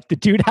on. Like, the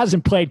dude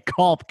hasn't played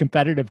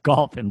competitive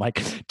golf in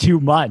like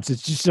 2 months.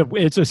 It's just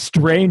it's a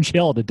strange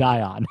hill to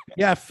die on.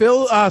 Yeah,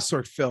 Phil.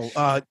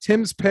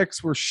 Tim's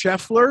picks were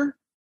Scheffler.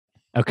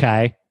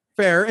 Okay.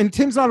 Fair. And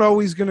Tim's not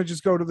always going to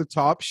just go to the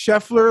top.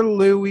 Scheffler,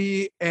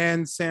 Louis,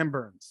 and Sam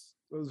Burns.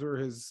 Those are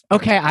his.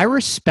 Okay, I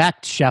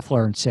respect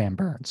Scheffler and Sam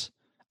Burns.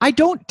 I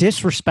don't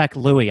disrespect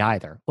Louis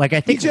either. Like,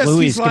 I think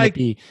Louis is going to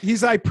be.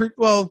 He's like,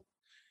 well,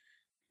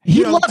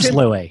 he loves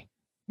Louis.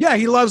 Yeah,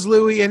 he loves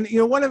Louis, and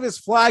one of his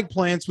flag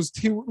plants was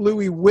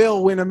Louis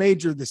will win a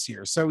major this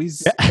year. So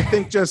he's, I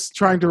think, just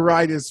trying to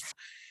ride his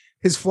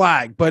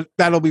flag, but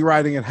that'll be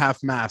riding at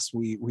half mast.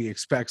 We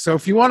expect. So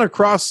if you want to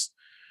cross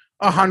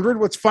 100,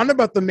 what's fun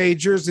about the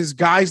majors is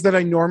guys that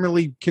I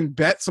normally can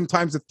bet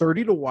sometimes at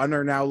 30-1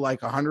 are now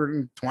like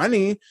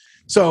 120.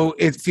 So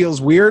it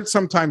feels weird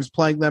sometimes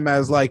playing them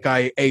as like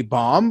a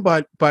bomb,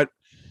 but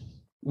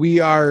we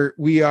are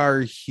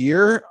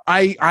here.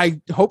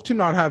 I hope to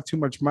not have too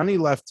much money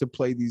left to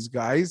play these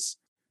guys.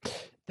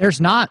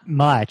 There's not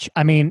much.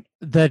 I mean,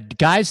 the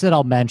guys that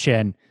I'll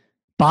mention,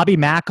 Bobby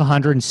Mack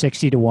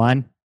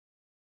 160-1.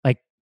 Like,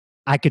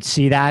 I could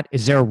see that.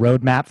 Is there a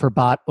roadmap for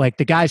Bob? Like,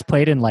 the guy's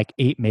played in like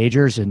 8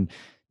 majors and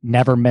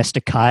never missed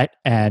a cut,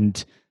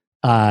 and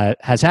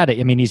has had it.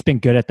 I mean, he's been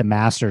good at the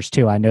Masters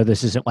too. I know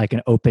this isn't like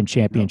an Open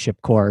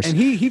Championship course, and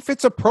he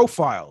fits a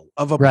profile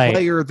of a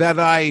player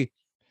that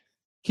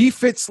he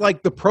fits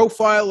like the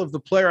profile of the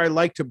player I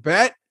like to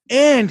bet.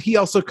 And he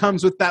also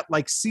comes with that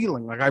like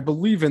ceiling. Like, I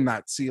believe in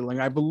that ceiling.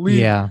 I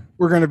believe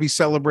we're going to be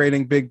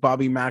celebrating big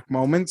Bobby Mack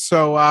moments.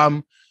 So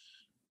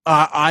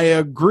I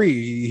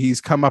agree. He's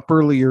come up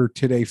earlier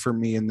today for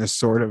me in this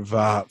sort of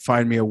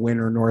find me a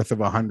winner north of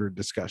 100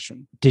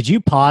 discussion. Did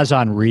you pause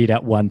on Reed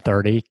at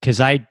 130?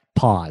 Because I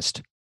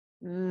paused.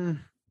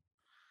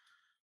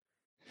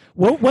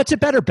 What's a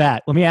better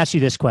bet? Let me ask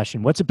you this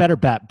question. What's a better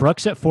bet?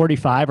 Brooks at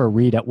 45 or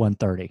Reed at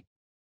 130?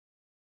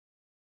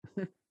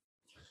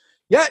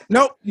 Yeah,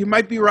 no, you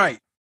might be right.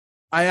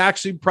 I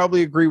actually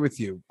probably agree with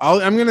you.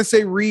 I'm going to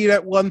say Reed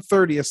at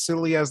 130, as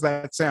silly as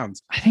that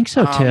sounds. I think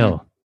so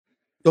too.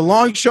 The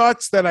long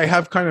shots that I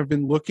have kind of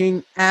been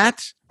looking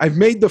at, I've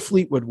made the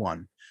Fleetwood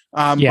one.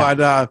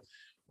 But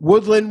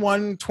Woodland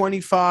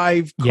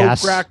 125,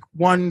 Kokrak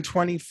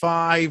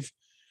 125.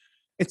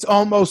 It's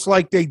almost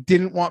like they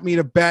didn't want me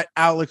to bet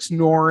Alex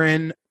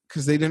Noren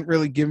because they didn't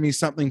really give me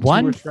something.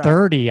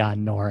 130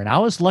 on Noren. I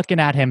was looking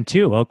at him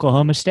too,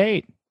 Oklahoma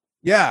State.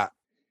 Yeah,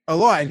 a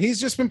lot. And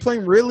he's just been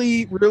playing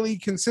really, really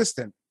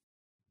consistent.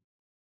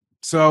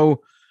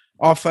 So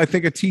off, I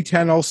think, a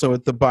T10 also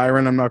at the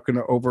Byron. I'm not going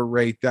to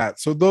overrate that.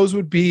 So those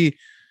would be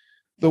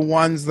the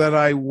ones that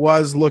I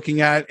was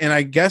looking at. And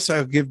I guess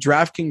I'll give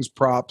DraftKings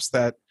props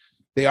that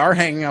they are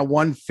hanging at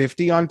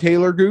 150 on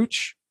Taylor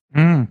Gooch,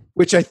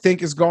 which I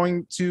think is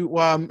going to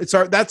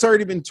that's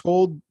already been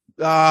told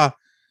to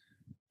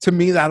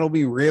me. That'll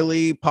be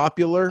really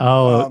popular.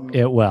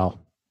 It will.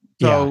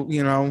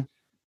 So,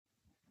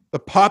 the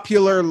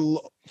popular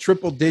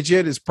triple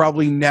digit is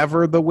probably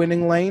never the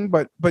winning lane,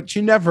 but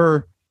you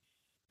never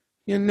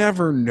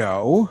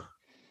know.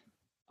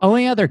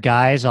 Only other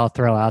guys I'll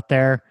throw out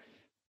there,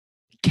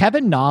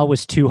 Kevin Na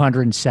was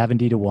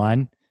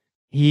 270-1.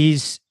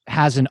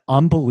 Has an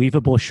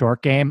unbelievable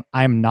short game.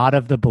 I'm not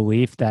of the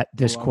belief that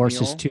this course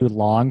is too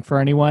long for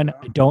anyone.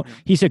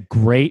 He's a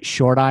great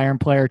short iron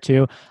player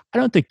too. I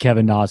don't think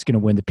Kevin Na is going to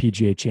win the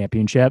PGA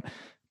Championship,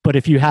 but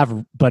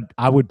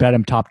I would bet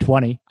him top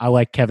 20. I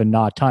like Kevin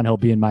Na a ton. He'll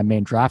be in my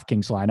main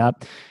DraftKings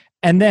lineup.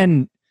 And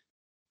then,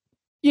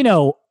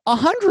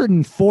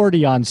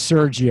 140 on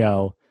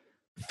Sergio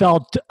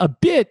felt a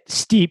bit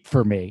steep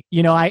for me.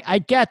 I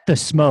get the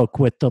smoke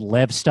with the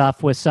live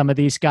stuff with some of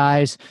these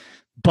guys,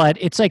 but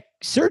it's like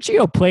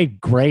Sergio played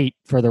great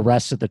for the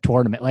rest of the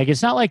tournament. Like,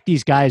 it's not like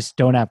these guys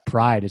don't have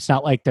pride. It's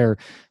not like they're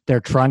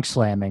trunk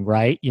slamming,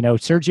 right?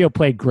 Sergio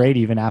played great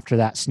even after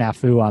that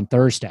snafu on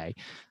Thursday.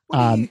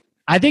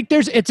 I I think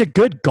it's a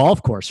good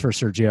golf course for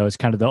Sergio is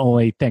kind of the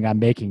only thing I'm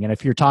making. And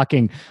if you're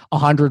talking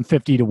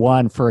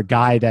 150-1 for a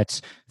guy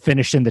that's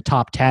finished in the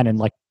top 10 and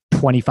like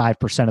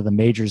 25% of the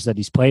majors that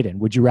he's played in,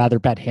 would you rather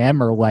bet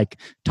him or like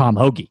Tom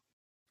Hoge?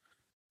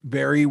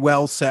 Very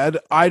well said.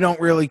 I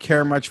don't really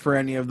care much for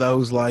any of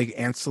those like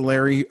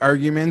ancillary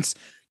arguments.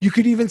 You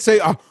could even say,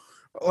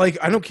 like,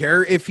 I don't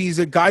care if he's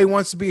a guy who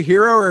wants to be a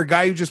hero or a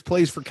guy who just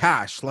plays for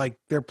cash. Like,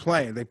 they're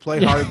playing. They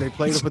play hard. They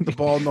play to put the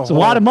ball in the hole. It's a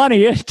lot of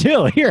money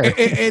too here.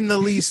 In the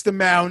least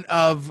amount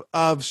of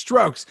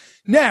strokes.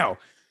 Now,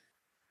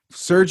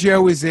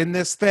 Sergio is in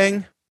this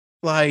thing.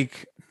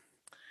 Like,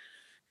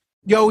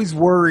 you always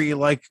worry,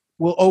 like,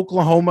 will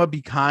Oklahoma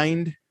be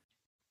kind?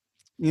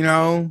 You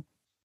know?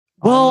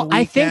 Well,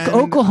 I think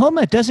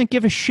Oklahoma doesn't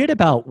give a shit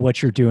about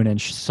what you're doing in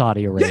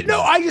Saudi Arabia. Yeah, no,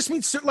 I just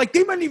mean, like,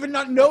 they might even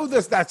not know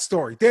that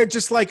story. They're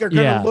just like, are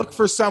going to look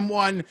for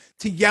someone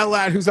to yell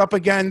at who's up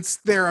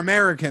against their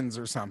Americans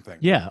or something.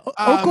 Yeah.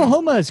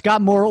 Oklahoma has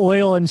got more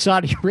oil in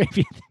Saudi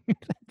Arabia.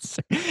 That's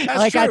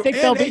like, true. I think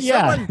they'll be,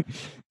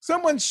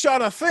 Someone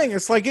shot a thing.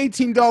 It's like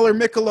 $18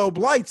 Michelob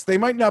Lights. They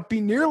might not be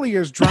nearly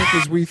as drunk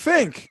as we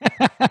think.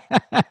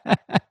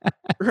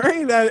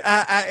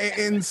 Right?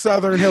 In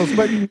Southern Hills.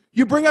 But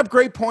you bring up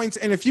great points.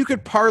 And if you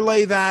could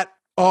parlay that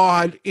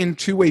odd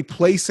into a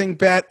placing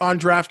bet on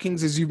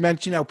DraftKings, as you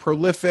mentioned, how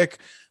prolific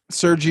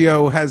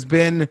Sergio has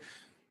been,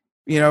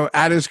 you know,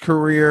 at his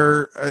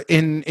career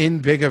in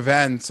big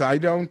events. I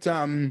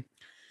don't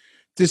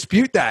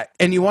dispute that.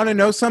 And you want to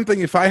know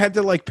something? If I had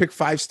to like pick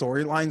 5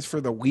 storylines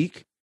for the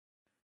week,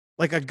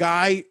 like a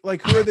guy,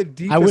 like who are the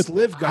deepest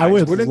live guys? I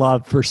would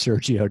love for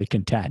Sergio to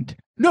contend.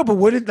 No, but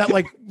wouldn't that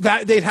like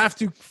that they'd have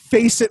to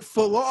face it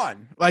full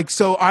on? Like,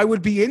 so I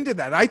would be into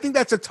that. I think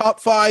that's a top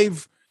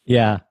 5.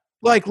 Yeah.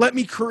 Like, let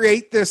me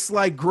create this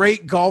like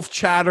great golf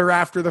chatter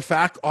after the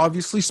fact.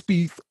 Obviously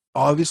Spieth,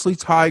 obviously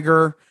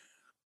Tiger.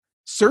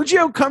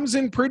 Sergio comes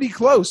in pretty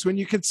close when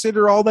you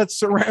consider all that's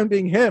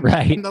surrounding him.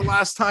 Right. And the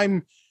last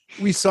time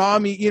we saw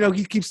him,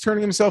 he keeps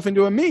turning himself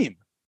into a meme.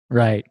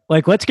 Right.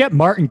 Like, let's get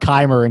Martin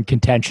Keimer in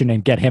contention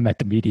and get him at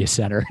the media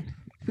center.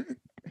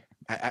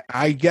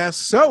 I guess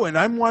so. And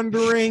I'm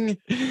wondering,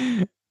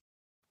 if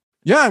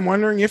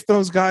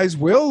those guys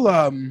will,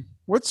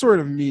 what sort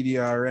of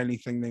media or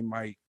anything they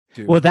might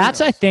do. Well,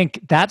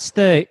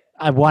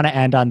 I want to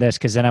end on this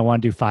because then I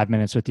want to do 5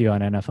 minutes with you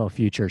on NFL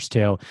futures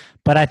too.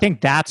 But I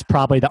think that's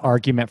probably the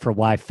argument for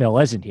why Phil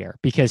isn't here,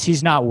 because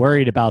he's not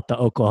worried about the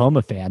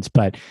Oklahoma fans,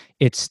 but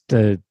it's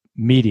the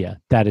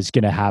media that is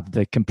going to have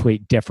the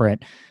complete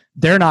different.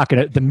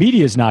 The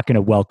media is not going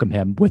to welcome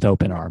him with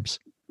open arms.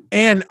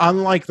 And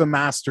unlike the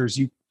Masters,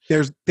 the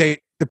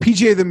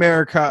PGA of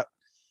America,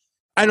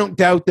 I don't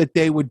doubt that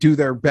they would do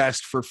their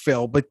best for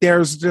Phil, but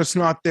there's just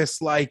not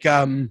this like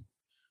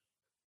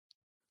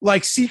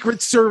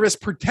Secret Service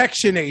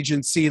protection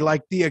agency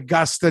like the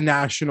Augusta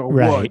National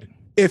would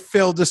if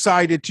Phil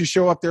decided to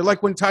show up there.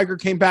 Like when Tiger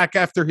came back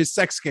after his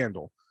sex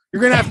scandal. You're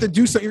going to have to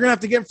do something. You're going to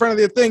have to get in front of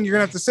the thing. You're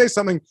going to have to say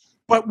something,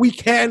 but we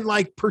can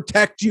like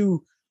protect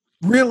you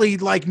really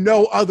like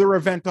no other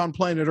event on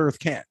planet Earth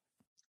can.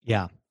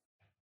 Yeah.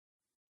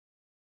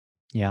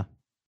 Yeah.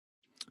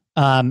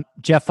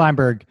 Jeff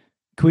Feinberg,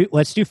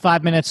 let's do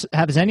 5 minutes.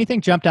 Has anything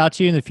jumped out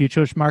to you in the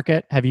futures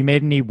market? Have you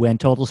made any win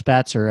totals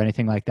bets or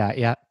anything like that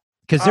yet?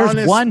 Because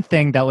there's one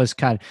thing that was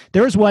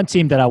there was one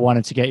team that I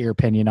wanted to get your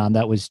opinion on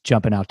that was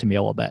jumping out to me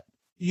a little bit.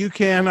 You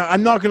can,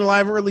 I'm not going to lie, I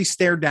haven't really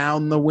stared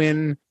down the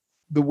win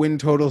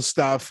total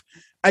stuff.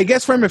 I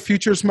guess from a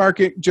futures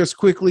market, just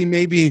quickly,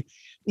 maybe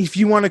if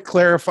you want to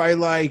clarify,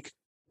 like,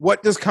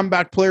 what does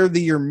comeback player of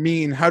the year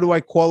mean? How do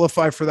I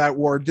qualify for that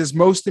award? Does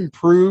most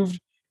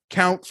improved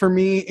count for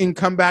me in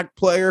comeback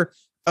player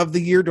of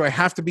the year? Do I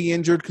have to be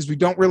injured? Because we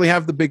don't really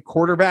have the big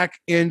quarterback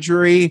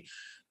injury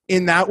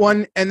in that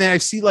one. And then I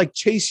see like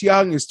Chase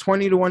Young is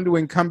 20-1 to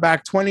win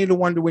comeback,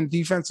 20-1 to win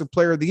defensive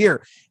player of the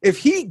year. If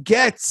he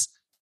gets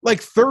like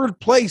third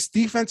place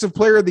defensive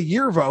player of the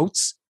year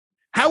votes,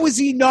 how is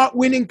he not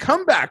winning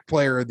comeback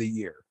player of the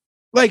year?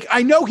 Like,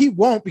 I know he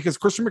won't because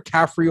Christian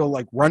McCaffrey will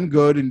like run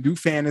good and do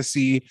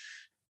fantasy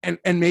and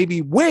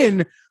maybe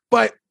win.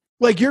 But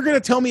like, you're going to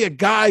tell me a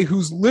guy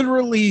who's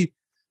literally,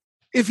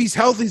 if he's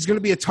healthy, he's going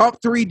to be a top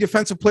 3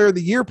 defensive player of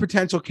the year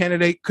potential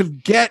candidate,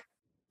 could get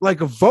like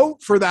a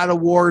vote for that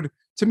award.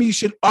 To me,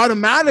 should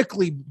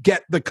automatically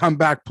get the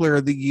comeback player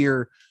of the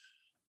year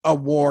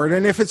award.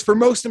 And if it's for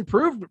most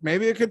improved,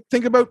 maybe I could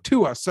think about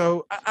Tua.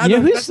 So you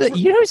know who's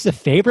the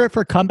favorite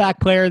for comeback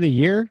player of the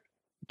year,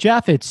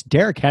 Jeff? It's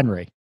Derrick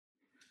Henry.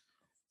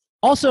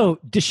 Also,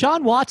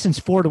 Deshaun Watson's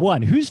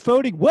 4-1. Who's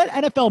voting? What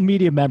NFL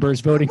media member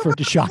is voting for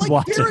Deshaun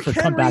Watson Derrick for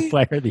comeback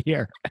player of the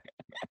year?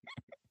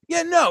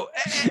 Yeah, no.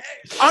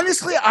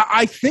 Honestly,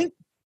 I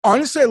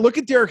look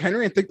at Derrick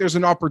Henry and think there's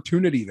an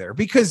opportunity there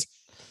because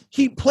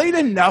he played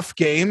enough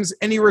games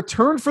and he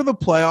returned for the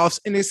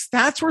playoffs and his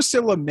stats were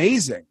still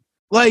amazing.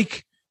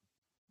 Like,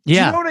 do you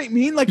know what I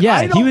mean? Like, yeah,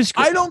 I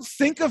don't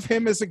think of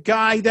him as a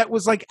guy that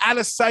was like out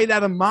of sight,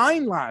 out of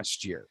mind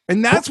last year.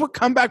 And that's what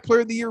comeback player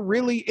of the year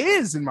really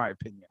is, in my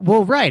opinion.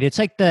 Well, right. It's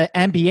like the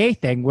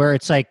NBA thing where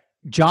it's like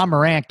John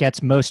Morant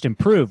gets most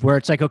improved, where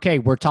it's like, okay,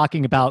 we're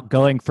talking about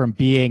going from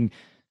being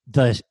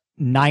the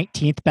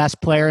 19th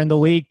best player in the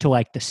league to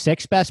like the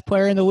 6th best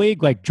player in the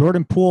league. Like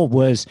Jordan Poole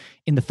was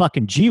in the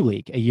fucking G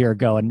League a year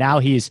ago, and now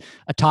he's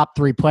a top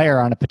 3 player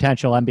on a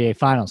potential NBA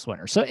Finals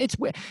winner. So it's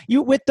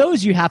you with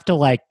those, you have to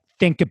like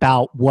think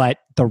about what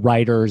the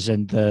writers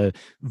and the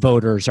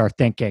voters are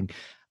thinking.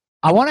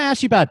 I want to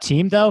ask you about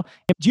Team though.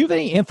 Do you have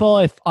any info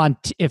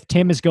if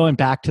Tim is going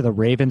back to the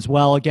Ravens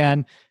well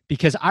again?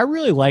 Because I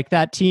really like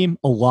that team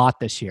a lot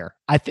this year.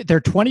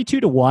 They're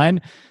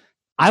 22-1.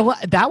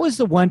 That was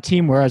the one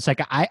team where I was like,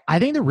 I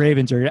think the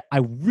Ravens I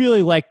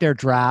really like their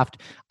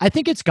draft. I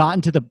think it's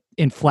gotten to the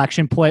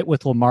inflection point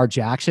with Lamar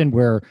Jackson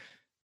where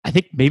I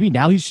think maybe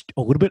now he's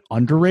a little bit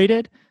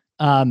underrated.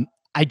 I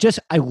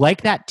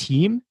like that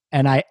team.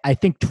 And I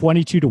think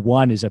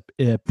 22-1 is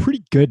a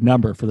pretty good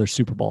number for their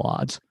Super Bowl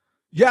odds.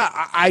 Yeah,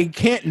 I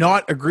can't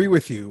not agree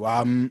with you.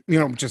 I'm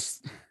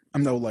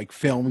no like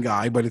film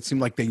guy, but it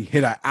seemed like they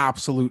hit an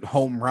absolute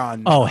home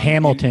run. Oh,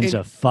 Hamilton's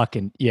a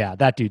fucking,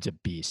 that dude's a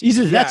beast.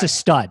 That's a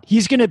stud.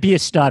 He's going to be a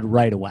stud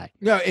right away.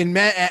 No,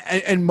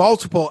 in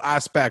multiple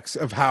aspects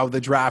of how the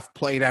draft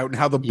played out and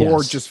how the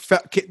board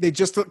they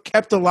just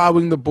kept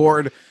allowing the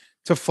board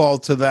to fall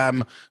to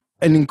them.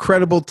 An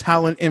incredible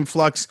talent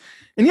influx.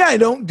 And yeah, I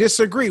don't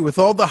disagree with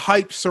all the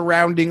hype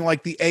surrounding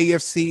like the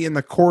AFC and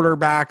the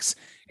quarterbacks.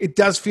 It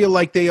does feel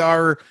like they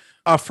are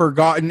a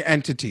forgotten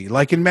entity.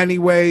 Like in many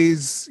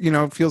ways,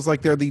 it feels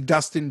like they're the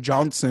Dustin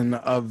Johnson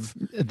of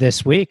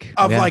this week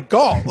of like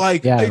golf.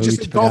 Like they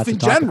just golf in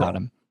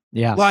general.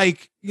 Yeah.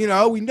 Like,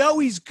 we know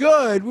he's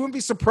good. We wouldn't be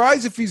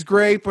surprised if he's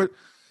great, but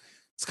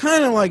it's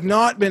kind of like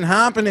not been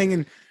happening.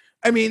 And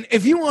I mean,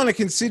 if you want to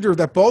consider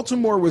that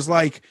Baltimore was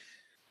like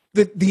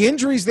the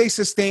injuries they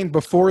sustained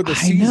before the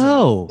season. I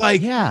know.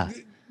 Like,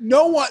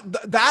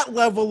 that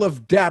level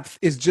of depth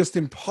is just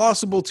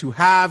impossible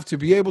to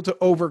be able to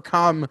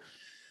overcome.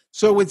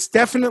 So it's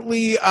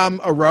definitely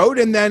a road.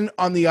 And then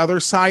on the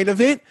other side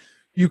of it,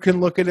 you can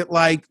look at it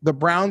like the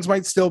Browns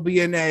might still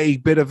be in a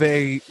bit of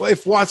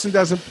if Watson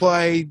doesn't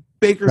play,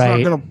 Baker's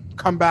not going to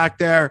come back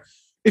there.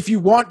 If you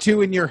want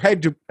to, in your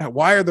head,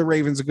 why are the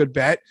Ravens a good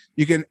bet?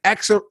 You can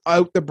X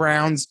out the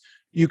Browns.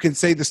 You can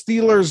say the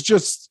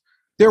Steelers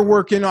they're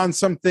working on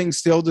some things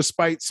still,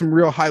 despite some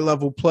real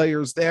high-level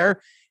players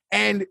there.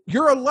 And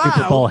you're allowed...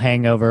 Super Bowl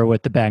hangover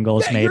with the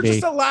Bengals, maybe. You're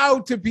just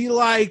allowed to be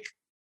like...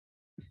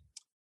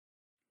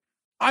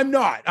 I'm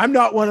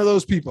not one of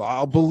those people.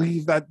 I'll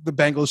believe that the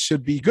Bengals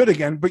should be good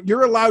again, but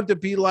you're allowed to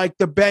be like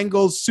the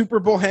Bengals Super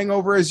Bowl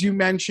hangover, as you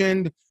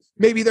mentioned.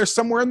 Maybe they're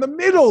somewhere in the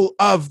middle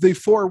of the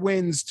 4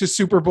 wins to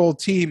Super Bowl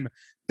team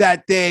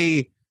that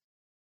they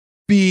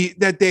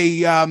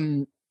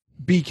became.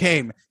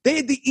 They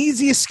had the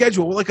easiest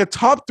schedule, like a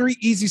top 3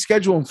 easy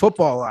schedule in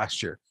football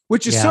last year,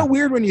 which is so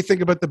weird when you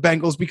think about the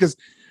Bengals because,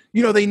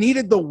 they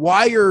needed the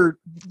wire.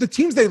 The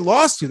teams they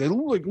lost to, they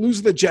lose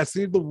to the Jets.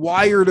 They need the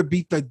wire to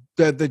beat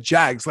the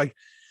Jags.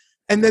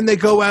 And then they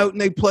go out and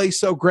they play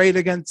so great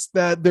against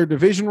their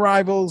division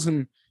rivals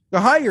and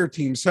the higher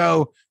team.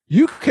 So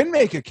you can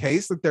make a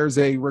case that there's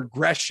a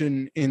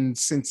regression in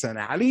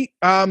Cincinnati.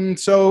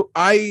 So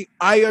I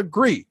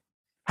agree.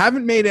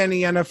 Haven't made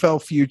any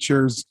NFL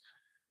futures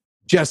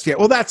just yet.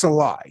 Well, that's a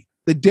lie.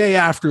 The day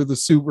after the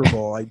Super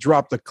Bowl, I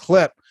dropped a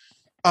clip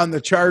on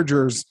the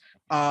Chargers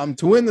to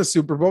win the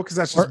Super Bowl because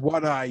that's just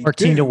what I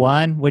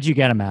 14-1. What'd you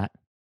get them at?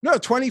 No,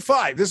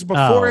 25. This is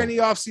before any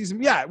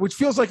offseason. Yeah, which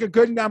feels like a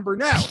good number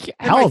now.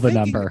 Hell of a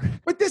number.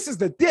 But this is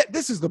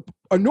the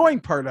annoying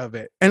part of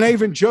it. And I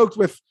even joked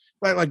with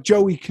like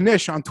Joey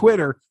Knish on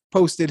Twitter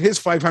posted his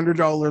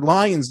 $500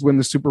 Lions to win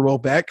the Super Bowl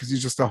bet because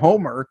he's just a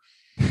homer.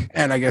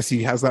 And I guess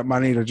he has that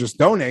money to just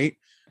donate.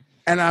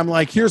 And I'm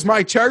like, here's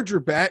my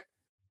Charger bet.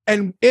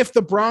 And if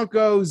the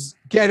Broncos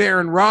get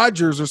Aaron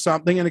Rodgers or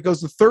something and it goes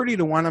to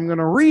 30-1, I'm going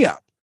to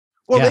re-up.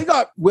 Well, they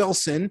got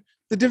Wilson.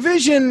 The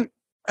division,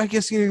 I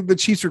guess, the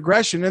Chiefs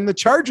regression, and the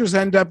Chargers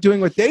end up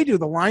doing what they do.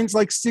 The line's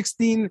like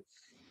 18-1.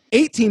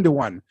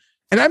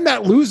 And I'm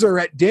that loser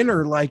at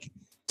dinner, like,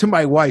 to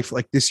my wife,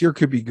 like, this year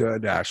could be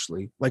good,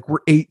 Ashley. Like,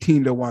 we're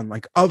 18-1.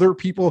 Like, other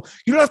people,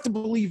 you don't have to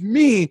believe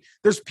me.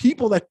 There's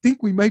people that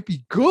think we might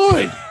be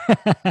good.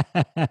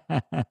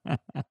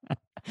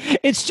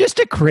 It's just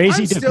a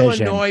crazy division. I'm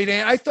still annoyed.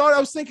 And I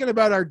was thinking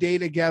about our day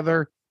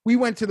together. We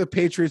went to the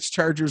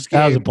Patriots-Chargers game.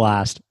 That was a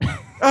blast.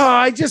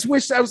 I just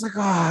wish I was like,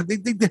 they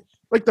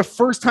like the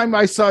first time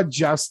I saw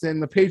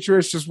Justin, the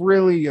Patriots just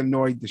really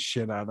annoyed the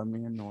shit out of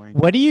me. Annoying.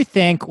 What do you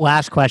think?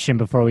 Last question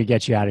before we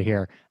get you out of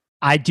here.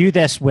 I do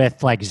this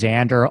with like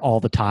Xander all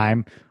the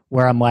time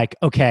where I'm like,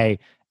 okay,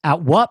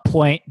 at what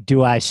point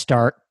do I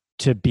start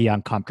to be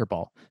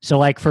uncomfortable? So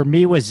like for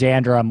me with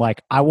Xander, I'm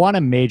like, I want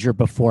a major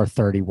before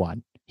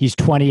 31. He's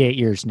 28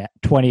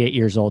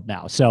 years old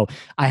now. So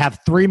I have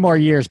 3 more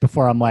years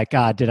before I'm like,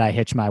 did I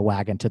hitch my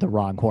wagon to the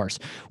wrong horse?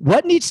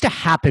 What needs to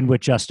happen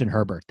with Justin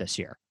Herbert this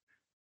year?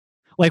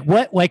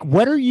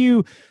 What are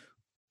you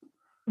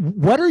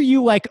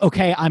like,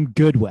 okay, I'm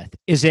good with?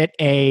 Is it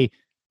a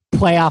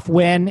playoff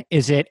win?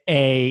 Is it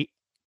a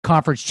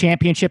conference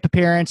championship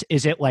appearance?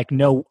 Is it like,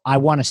 no, I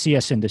want to see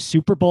us in the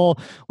Super Bowl?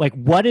 Like,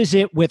 what is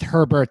it with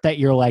Herbert that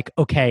you're like,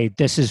 okay,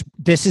 this is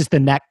the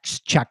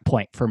next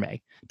checkpoint for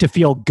me to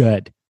feel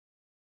good?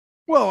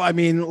 Well, I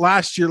mean,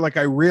 last year, like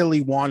I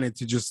really wanted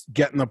to just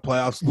get in the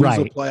playoffs, lose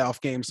a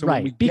playoff game. So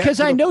right, because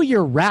I know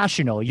you're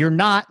rational. You're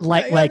not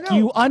like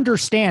you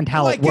understand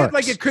how it works.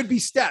 Like it could be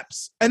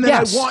steps, and then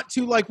I want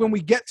to, like, when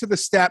we get to the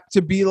step,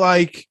 to be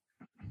like,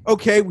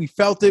 okay, we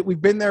felt it,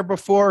 we've been there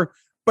before.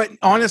 But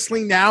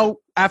honestly, now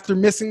after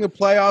missing the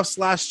playoffs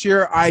last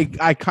year, I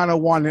kind of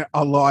want it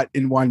a lot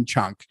in one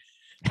chunk.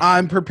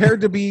 I'm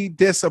prepared to be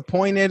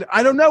disappointed.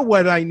 I don't know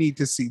what I need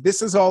to see.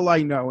 This is all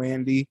I know,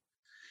 Andy.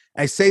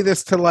 I say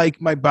this to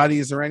like my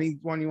buddies or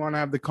anyone you want to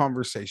have the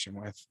conversation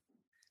with.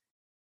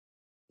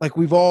 Like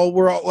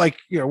we're all like,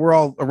 you know, we're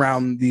all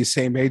around the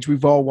same age.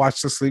 We've all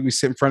watched this league. We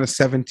sit in front of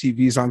 7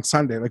 TVs on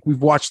Sunday. Like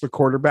we've watched the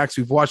quarterbacks.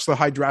 We've watched the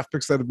high draft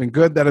picks that have been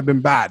good, that have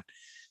been bad.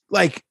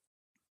 Like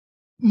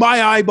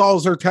my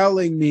eyeballs are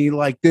telling me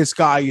like this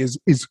guy is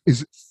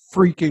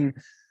freaking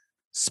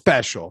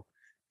special.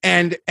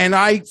 And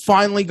I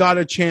finally got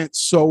a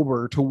chance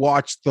sober to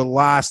watch the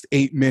last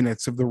 8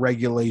 minutes of the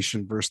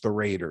regulation versus the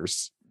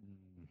Raiders.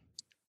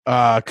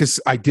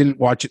 Because I didn't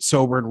watch it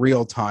sober in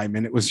real time,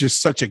 and it was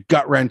just such a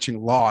gut-wrenching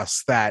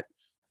loss that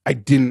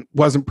I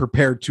wasn't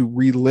prepared to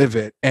relive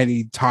it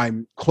any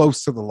time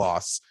close to the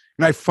loss.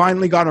 And I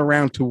finally got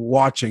around to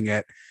watching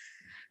it,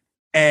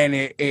 and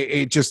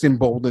it just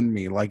emboldened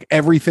me. Like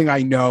everything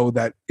I know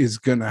that is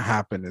gonna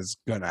happen is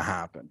gonna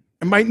happen.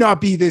 It might not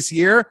be this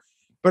year,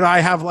 but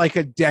I have like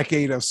a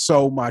decade of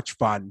so much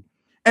fun,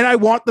 and I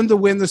want them to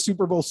win the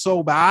Super Bowl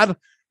so bad.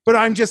 But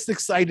I'm just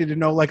excited to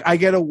know, like, I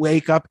get to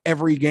wake up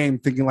every game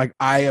thinking, like,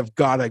 I have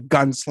got a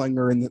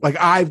gunslinger and like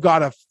I've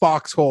got a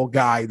foxhole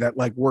guy that,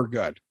 like, we're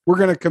good. We're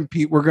going to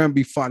compete. We're going to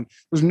be fun.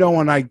 There's no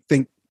one I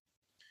think,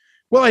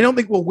 well, I don't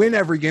think we'll win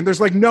every game. There's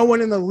like no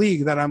one in the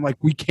league that I'm like,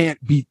 we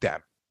can't beat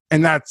them.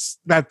 And that's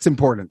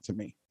important to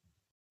me.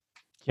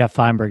 Jeff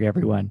Feinberg,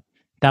 everyone.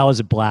 That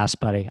was a blast,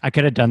 buddy. I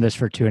could have done this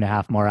for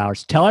 2.5 more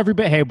hours. Tell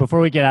everybody, hey, before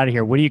we get out of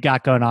here, what do you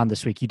got going on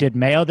this week? You did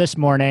Mayo this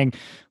morning.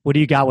 What do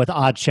you got with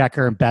Odd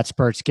Checker and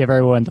BetSperts? Give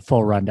everyone the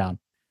full rundown.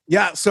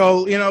 Yeah,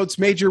 so, you know, it's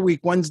major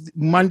week.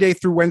 Monday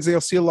through Wednesday,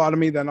 you'll see a lot of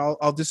me. Then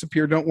I'll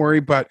disappear. Don't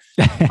worry. But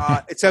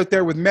it's out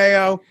there with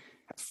Mayo.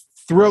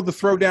 Thrilled to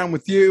throw down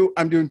with you.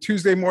 I'm doing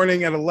Tuesday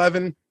morning at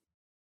 11,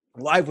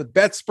 live with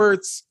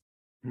BetSperts.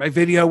 My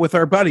video with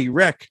our buddy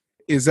Rick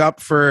is up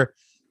for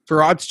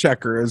Odds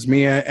Checker, as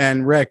Mia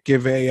and Rick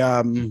give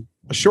a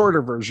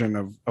shorter version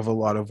of a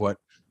lot of what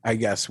I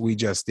guess we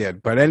just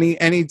did. But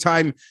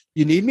anytime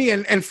you need me,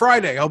 and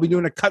Friday I'll be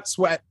doing a cut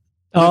sweat.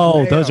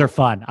 Oh, those are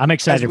fun. I'm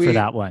excited for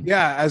that one.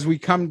 Yeah, as we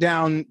come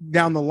down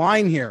the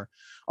line here.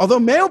 Although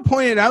Mayo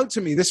pointed out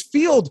to me, this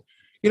field,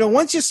 you know,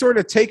 once you sort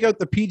of take out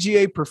the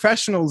PGA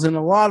professionals and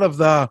a lot of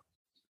the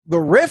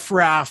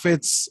riffraff,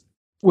 it's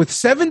with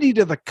 70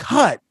 to the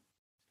cut,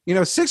 you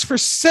know, 6 for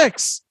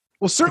 6.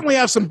 We'll certainly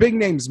have some big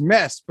names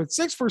missed, but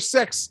 6 for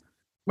 6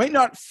 might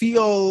not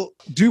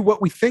do what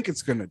we think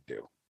it's going to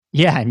do.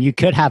 Yeah, and you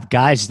could have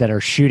guys that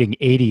are shooting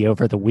 80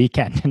 over the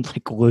weekend and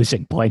like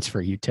losing points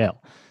for you too.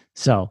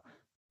 So,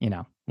 you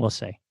know, we'll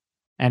see.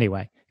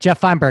 Anyway, Jeff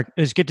Feinberg,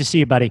 it was good to see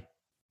you, buddy.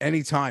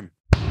 Anytime.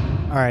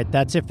 All right,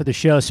 that's it for the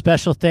show.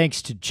 Special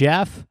thanks to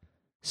Jeff.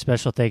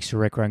 Special thanks to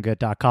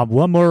RickRunGood.com.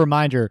 One more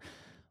reminder.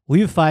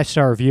 Leave a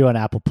 5-star review on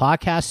Apple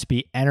Podcasts to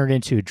be entered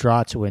into a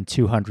draw to win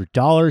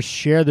 $200.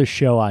 Share the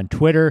show on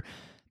Twitter.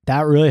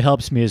 That really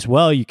helps me as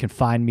well. You can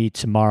find me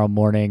tomorrow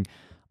morning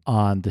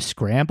on The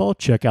Scramble.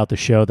 Check out the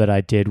show that I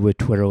did with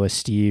Twitterless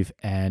Steve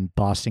and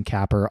Boston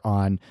Capper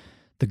on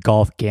the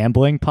Golf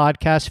Gambling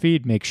podcast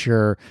feed. Make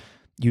sure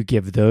you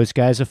give those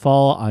guys a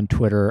follow on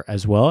Twitter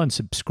as well and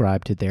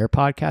subscribe to their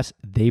podcast.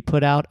 They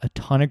put out a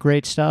ton of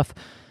great stuff.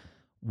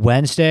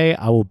 Wednesday,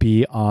 I will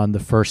be on the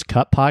First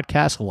Cut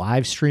podcast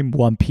live stream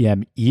 1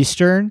 p.m.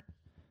 Eastern.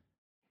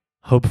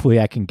 Hopefully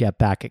I can get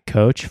back at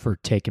Coach for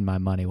taking my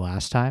money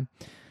last time.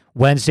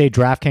 Wednesday,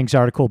 DraftKings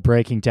article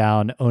breaking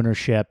down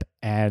ownership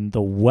and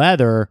the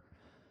weather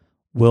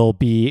will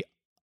be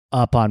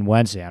up on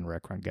Wednesday on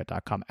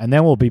RickRunGood.com. And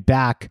then we'll be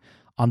back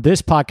on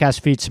this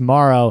podcast feed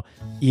tomorrow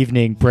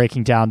evening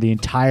breaking down the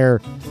entire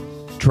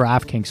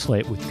DraftKings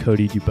slate with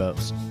Cody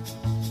Dubose.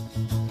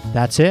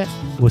 That's it.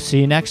 We'll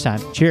see you next time.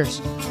 Cheers.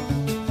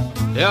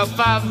 If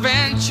I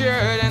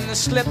ventured in the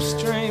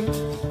slipstream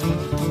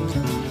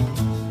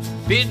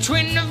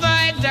between the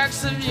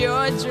viaducts of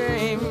your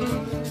dream,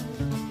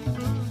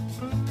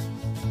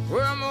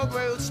 where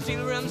mobile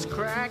steel rims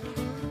crack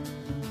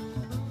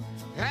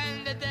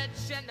and the dead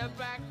center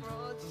back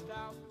road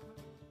stop.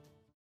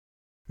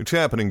 It's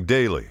happening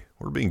daily.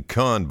 We're being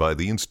conned by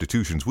the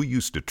institutions we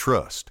used to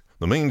trust.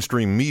 The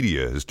mainstream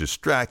media is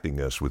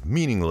distracting us with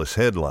meaningless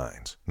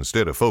headlines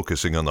instead of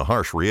focusing on the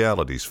harsh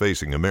realities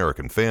facing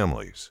American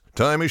families.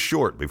 Time is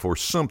short before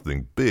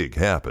something big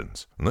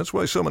happens, and that's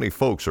why so many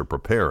folks are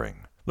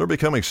preparing. They're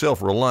becoming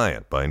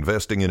self-reliant by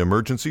investing in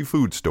emergency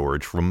food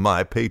storage from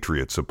My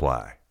Patriot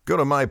Supply. Go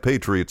to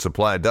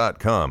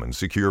MyPatriotSupply.com and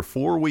secure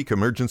 4-week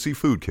emergency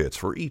food kits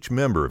for each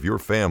member of your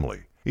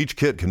family. Each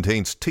kit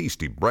contains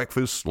tasty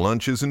breakfasts,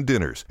 lunches, and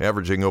dinners,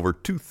 averaging over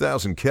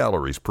 2,000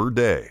 calories per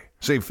day.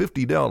 Save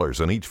 $50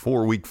 on each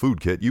 4-week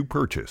food kit you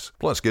purchase.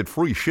 Plus, get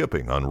free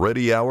shipping on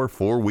Ready Hour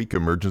 4-week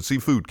emergency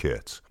food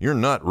kits. You're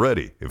not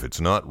ready if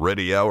it's not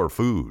Ready Hour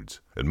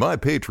Foods. At My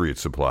Patriot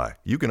Supply,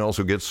 you can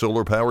also get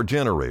solar power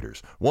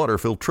generators, water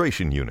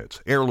filtration units,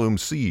 heirloom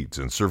seeds,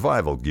 and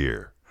survival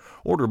gear.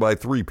 Order by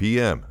 3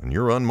 p.m. and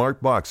your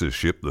unmarked boxes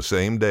ship the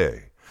same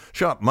day.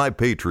 Shop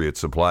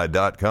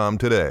MyPatriotSupply.com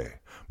today.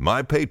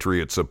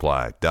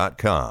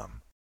 MyPatriotSupply.com.